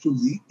through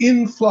the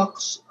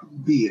influx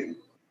of being.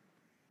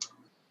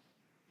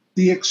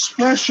 The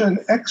expression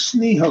ex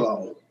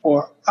nihilo,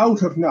 or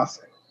out of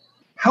nothing,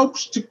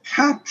 helps to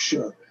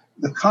capture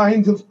the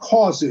kind of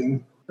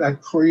causing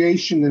that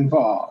creation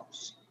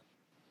involves.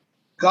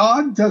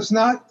 God does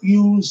not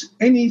use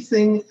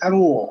anything at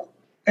all,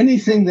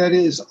 anything that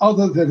is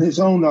other than his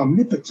own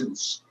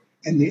omnipotence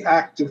in the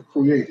act of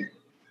creating.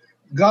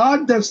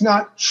 God does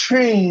not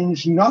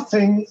change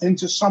nothing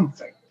into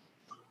something.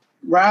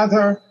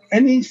 Rather,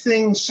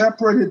 anything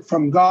separated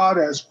from God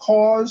as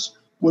cause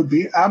would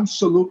be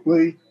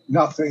absolutely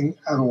nothing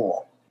at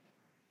all.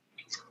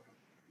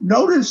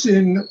 Notice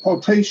in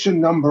quotation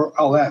number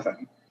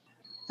 11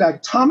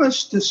 that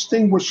Thomas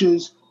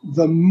distinguishes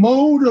the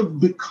mode of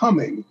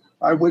becoming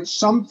by which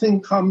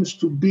something comes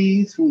to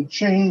be through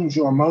change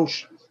or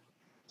motion,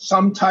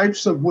 some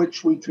types of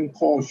which we can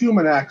call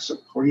human acts of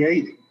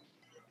creating,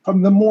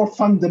 from the more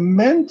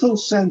fundamental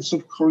sense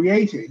of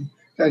creating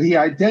that he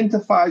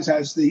identifies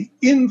as the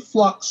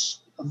influx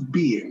of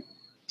being.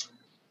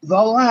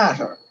 The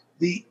latter,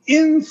 the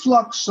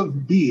influx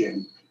of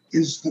being,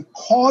 is the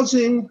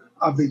causing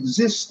of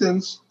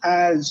existence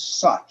as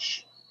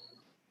such.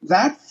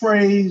 That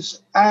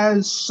phrase,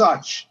 as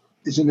such,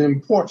 is an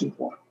important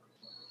one.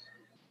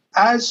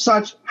 As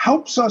such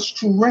helps us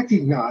to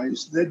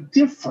recognize the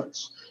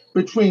difference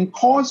between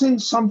causing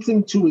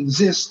something to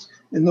exist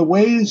in the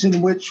ways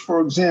in which, for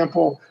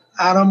example,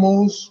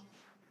 animals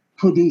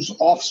produce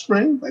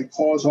offspring, they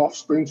cause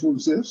offspring to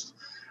exist,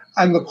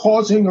 and the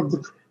causing of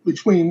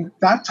between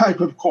that type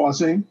of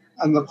causing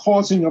and the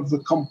causing of the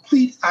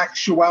complete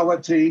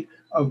actuality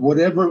of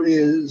whatever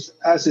is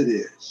as it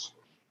is.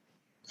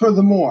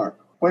 Furthermore,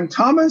 when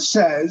Thomas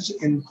says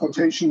in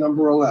quotation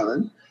number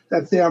 11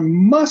 that there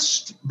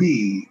must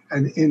be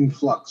an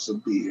influx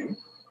of being,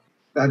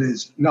 that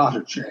is not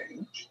a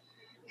change,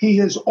 he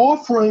is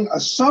offering a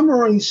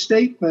summary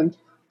statement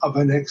of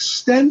an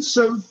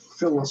extensive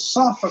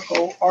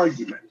philosophical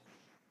argument.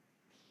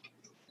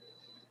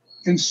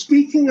 In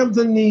speaking of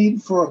the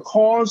need for a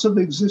cause of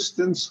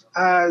existence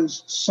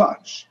as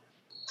such,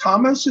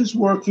 Thomas is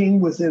working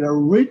within a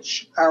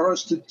rich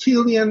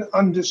Aristotelian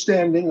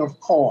understanding of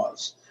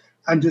cause,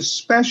 and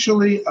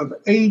especially of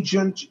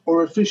agent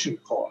or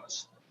efficient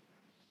cause.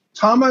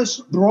 Thomas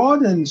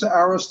broadens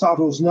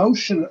Aristotle's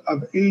notion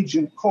of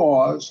agent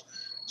cause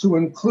to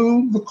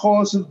include the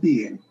cause of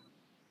being.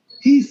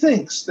 He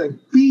thinks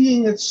that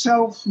being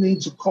itself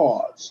needs a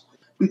cause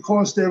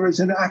because there is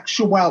an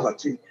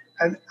actuality,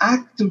 an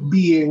act of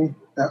being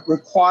that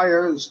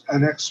requires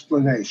an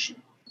explanation.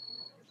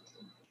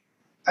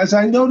 As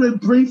I noted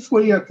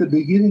briefly at the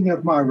beginning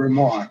of my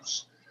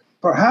remarks,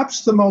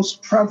 perhaps the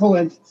most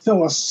prevalent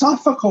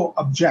philosophical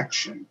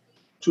objection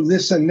to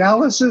this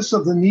analysis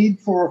of the need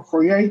for a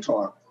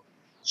creator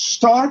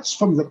starts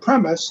from the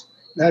premise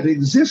that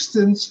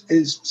existence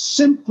is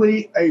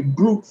simply a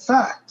brute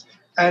fact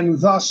and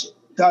thus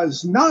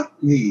does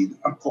not need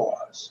a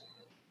cause.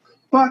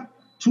 But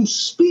to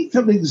speak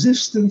of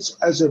existence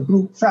as a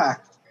brute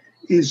fact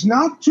is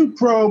not to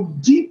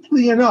probe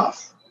deeply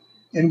enough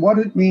in what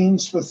it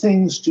means for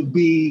things to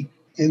be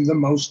in the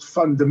most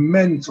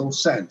fundamental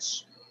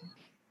sense.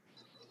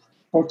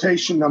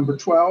 Quotation number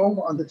 12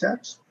 on the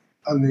text,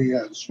 on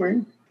the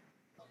screen.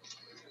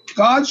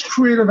 God's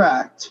creative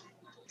act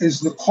is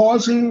the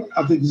causing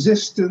of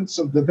existence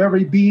of the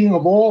very being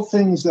of all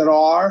things that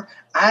are,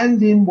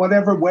 and in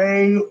whatever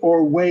way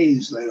or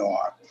ways they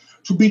are.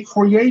 To be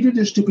created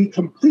is to be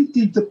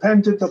completely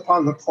dependent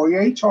upon the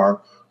creator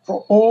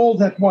for all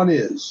that one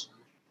is.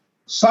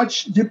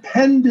 Such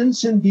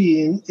dependence in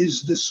being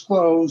is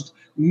disclosed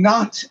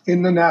not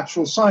in the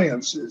natural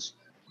sciences,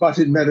 but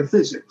in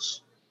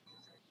metaphysics.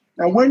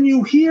 Now, when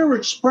you hear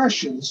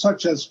expressions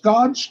such as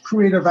God's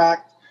creative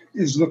act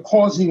is the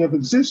causing of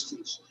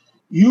existence,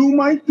 you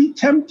might be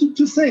tempted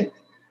to think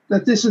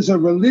that this is a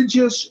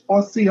religious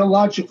or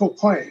theological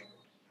claim.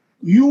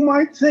 You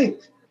might think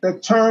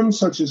that terms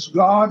such as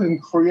God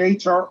and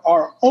Creator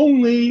are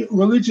only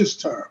religious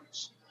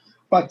terms.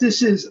 But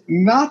this is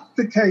not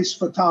the case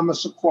for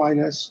Thomas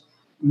Aquinas,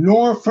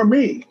 nor for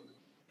me.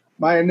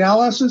 My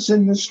analysis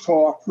in this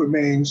talk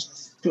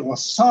remains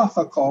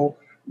philosophical,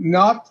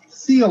 not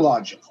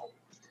theological.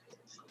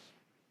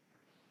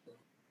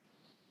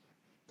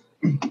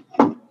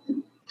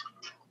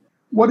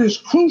 What is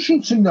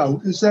crucial to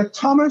note is that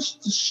Thomas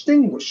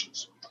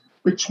distinguishes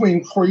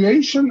between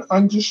creation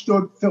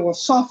understood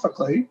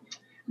philosophically.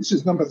 This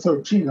is number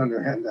 13 on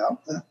your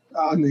handout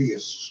on the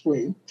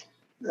screen.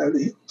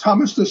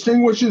 Thomas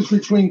distinguishes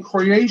between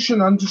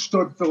creation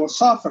understood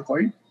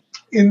philosophically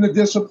in the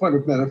discipline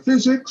of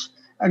metaphysics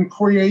and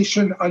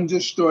creation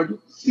understood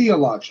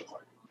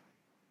theologically.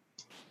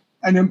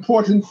 An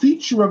important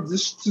feature of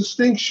this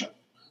distinction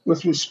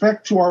with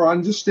respect to our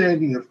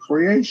understanding of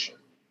creation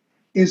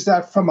is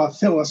that from a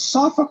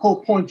philosophical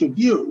point of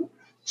view,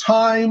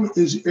 time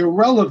is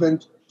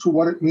irrelevant to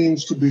what it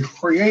means to be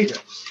created.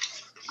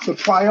 The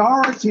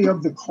priority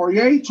of the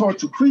creator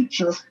to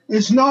creature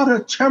is not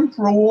a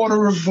temporal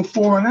order of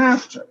before and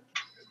after.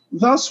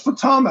 Thus, for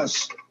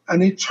Thomas,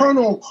 an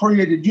eternal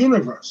created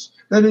universe,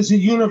 that is, a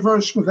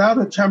universe without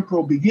a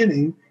temporal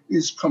beginning,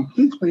 is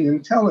completely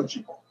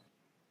intelligible.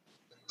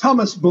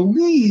 Thomas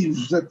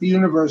believes that the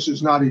universe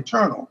is not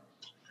eternal,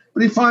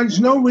 but he finds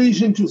no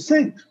reason to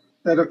think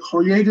that a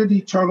created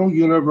eternal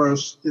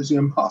universe is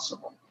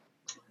impossible.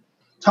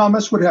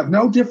 Thomas would have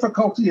no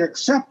difficulty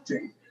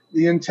accepting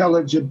the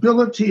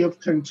intelligibility of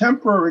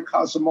contemporary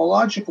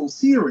cosmological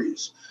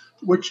theories,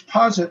 which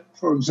posit,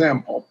 for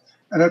example,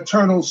 an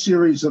eternal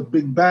series of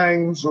Big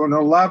Bangs or an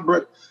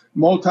elaborate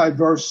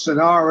multiverse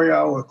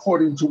scenario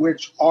according to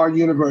which our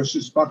universe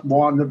is but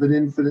one of an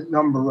infinite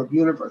number of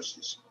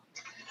universes.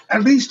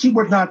 At least he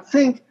would not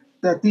think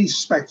that these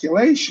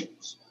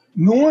speculations,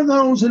 nor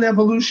those in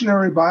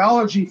evolutionary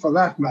biology for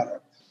that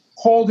matter,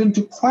 called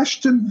into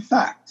question the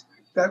fact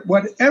that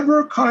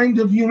whatever kind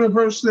of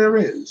universe there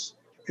is,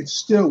 it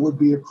still would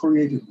be a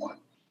created one.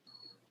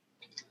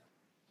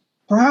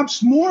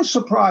 Perhaps more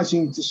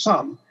surprising to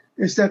some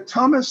is that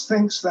Thomas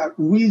thinks that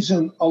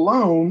reason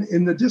alone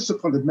in the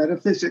discipline of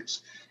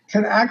metaphysics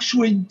can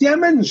actually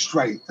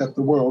demonstrate that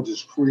the world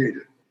is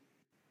created.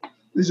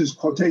 This is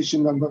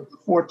quotation number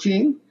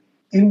 14.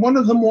 In one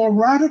of the more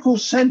radical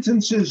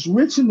sentences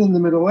written in the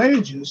Middle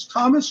Ages,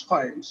 Thomas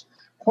claims,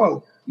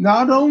 quote,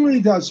 not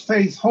only does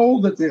faith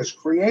hold that there's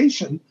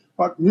creation,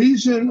 but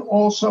reason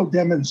also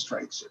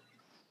demonstrates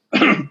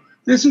it.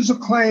 This is a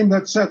claim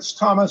that sets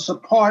Thomas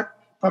apart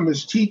from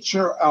his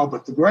teacher,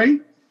 Albert the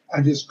Great,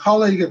 and his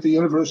colleague at the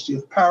University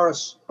of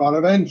Paris,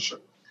 Bonaventure,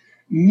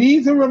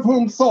 neither of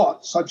whom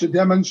thought such a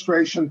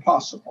demonstration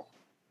possible.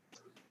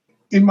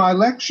 In my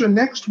lecture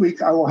next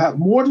week, I will have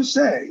more to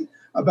say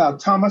about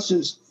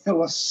Thomas's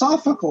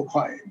philosophical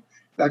claim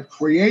that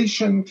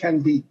creation can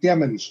be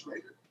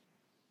demonstrated.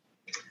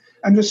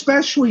 And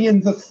especially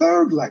in the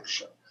third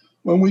lecture,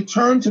 when we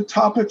turn to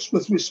topics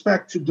with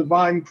respect to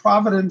divine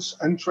providence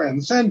and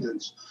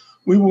transcendence,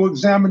 we will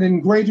examine in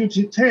greater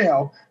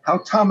detail how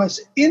Thomas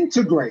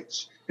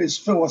integrates his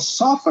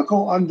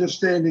philosophical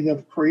understanding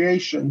of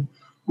creation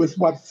with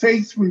what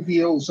faith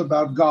reveals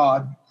about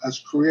God as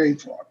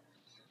creator.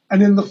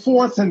 And in the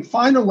fourth and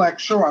final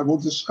lecture, I will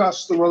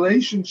discuss the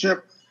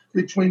relationship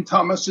between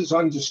Thomas's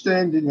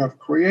understanding of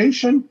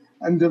creation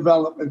and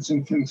developments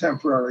in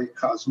contemporary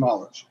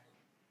cosmology.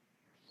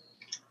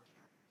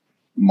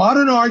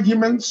 Modern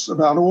arguments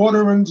about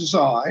order and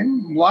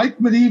design, like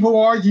medieval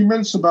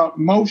arguments about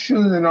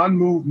motion and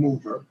unmoved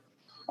mover,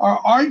 are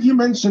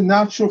arguments in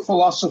natural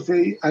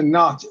philosophy and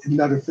not in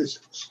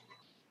metaphysics.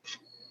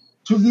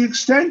 To the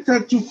extent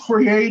that to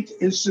create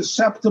is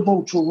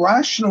susceptible to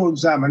rational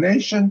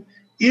examination,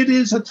 it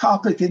is a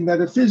topic in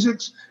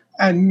metaphysics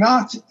and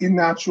not in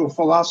natural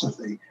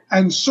philosophy,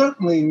 and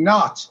certainly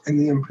not in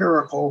the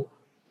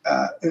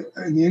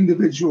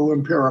individual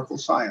empirical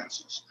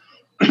sciences.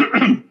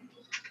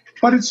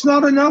 But it's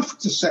not enough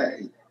to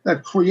say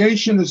that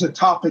creation is a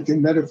topic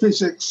in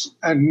metaphysics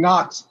and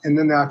not in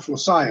the natural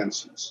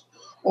sciences,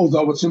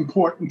 although it's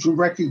important to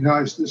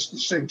recognize this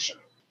distinction.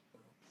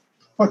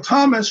 For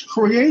Thomas,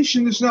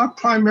 creation is not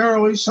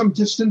primarily some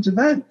distant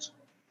event.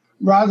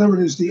 Rather,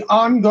 it is the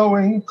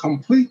ongoing,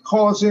 complete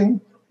causing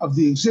of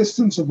the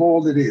existence of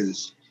all that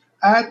is.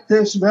 At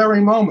this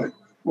very moment,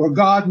 were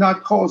God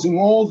not causing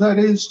all that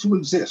is to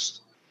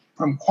exist,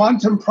 from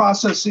quantum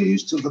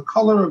processes to the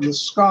color of the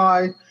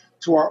sky,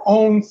 to our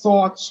own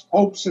thoughts,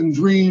 hopes, and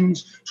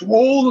dreams, to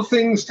all the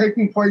things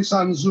taking place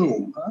on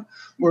Zoom,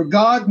 were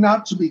God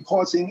not to be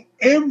causing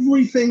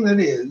everything that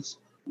is,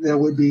 there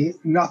would be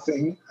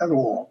nothing at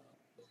all.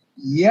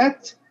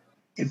 Yet,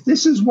 if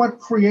this is what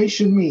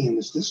creation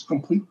means, this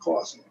complete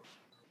causing,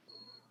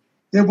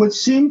 there would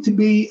seem to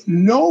be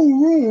no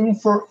room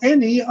for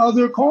any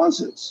other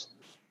causes,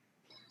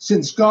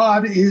 since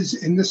God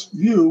is, in this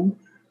view,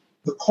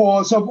 the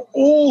cause of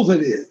all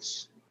that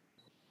is.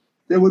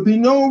 There would be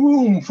no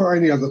room for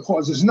any other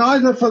causes,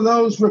 neither for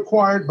those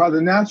required by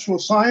the natural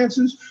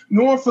sciences,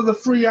 nor for the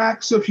free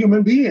acts of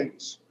human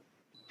beings.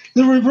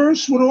 The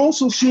reverse would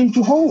also seem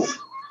to hold.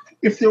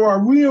 If there are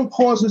real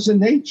causes in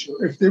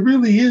nature, if there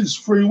really is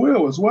free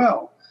will as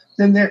well,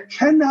 then there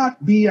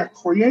cannot be a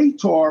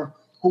creator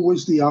who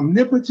is the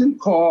omnipotent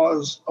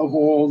cause of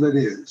all that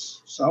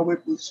is. So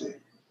it would seem.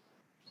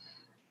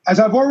 As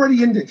I've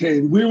already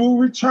indicated, we will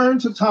return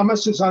to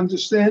Thomas's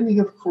understanding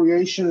of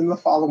creation in the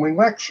following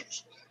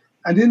lectures,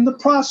 and in the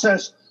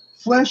process,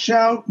 flesh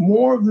out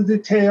more of the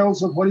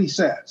details of what he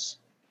says.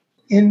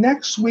 In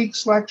next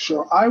week's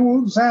lecture, I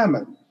will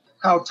examine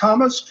how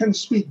Thomas can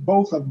speak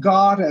both of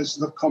God as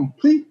the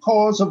complete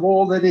cause of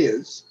all that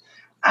is,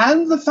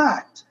 and the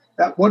fact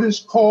that what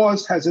is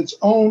caused has its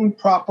own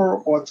proper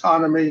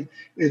autonomy,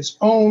 its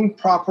own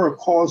proper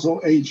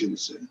causal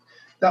agency,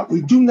 that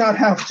we do not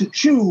have to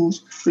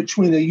choose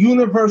between a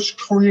universe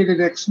created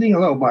ex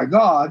nihilo by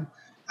God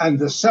and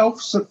the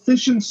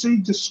self-sufficiency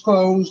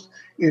disclosed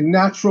in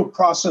natural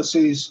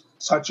processes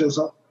such as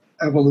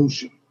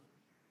evolution.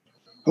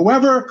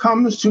 Whoever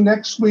comes to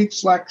next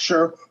week's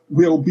lecture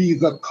will be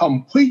the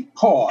complete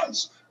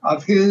cause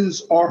of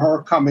his or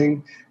her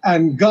coming,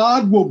 and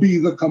God will be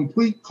the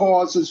complete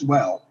cause as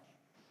well.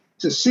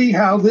 To see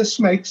how this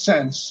makes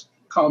sense,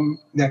 come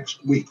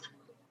next week.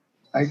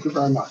 Thank you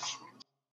very much.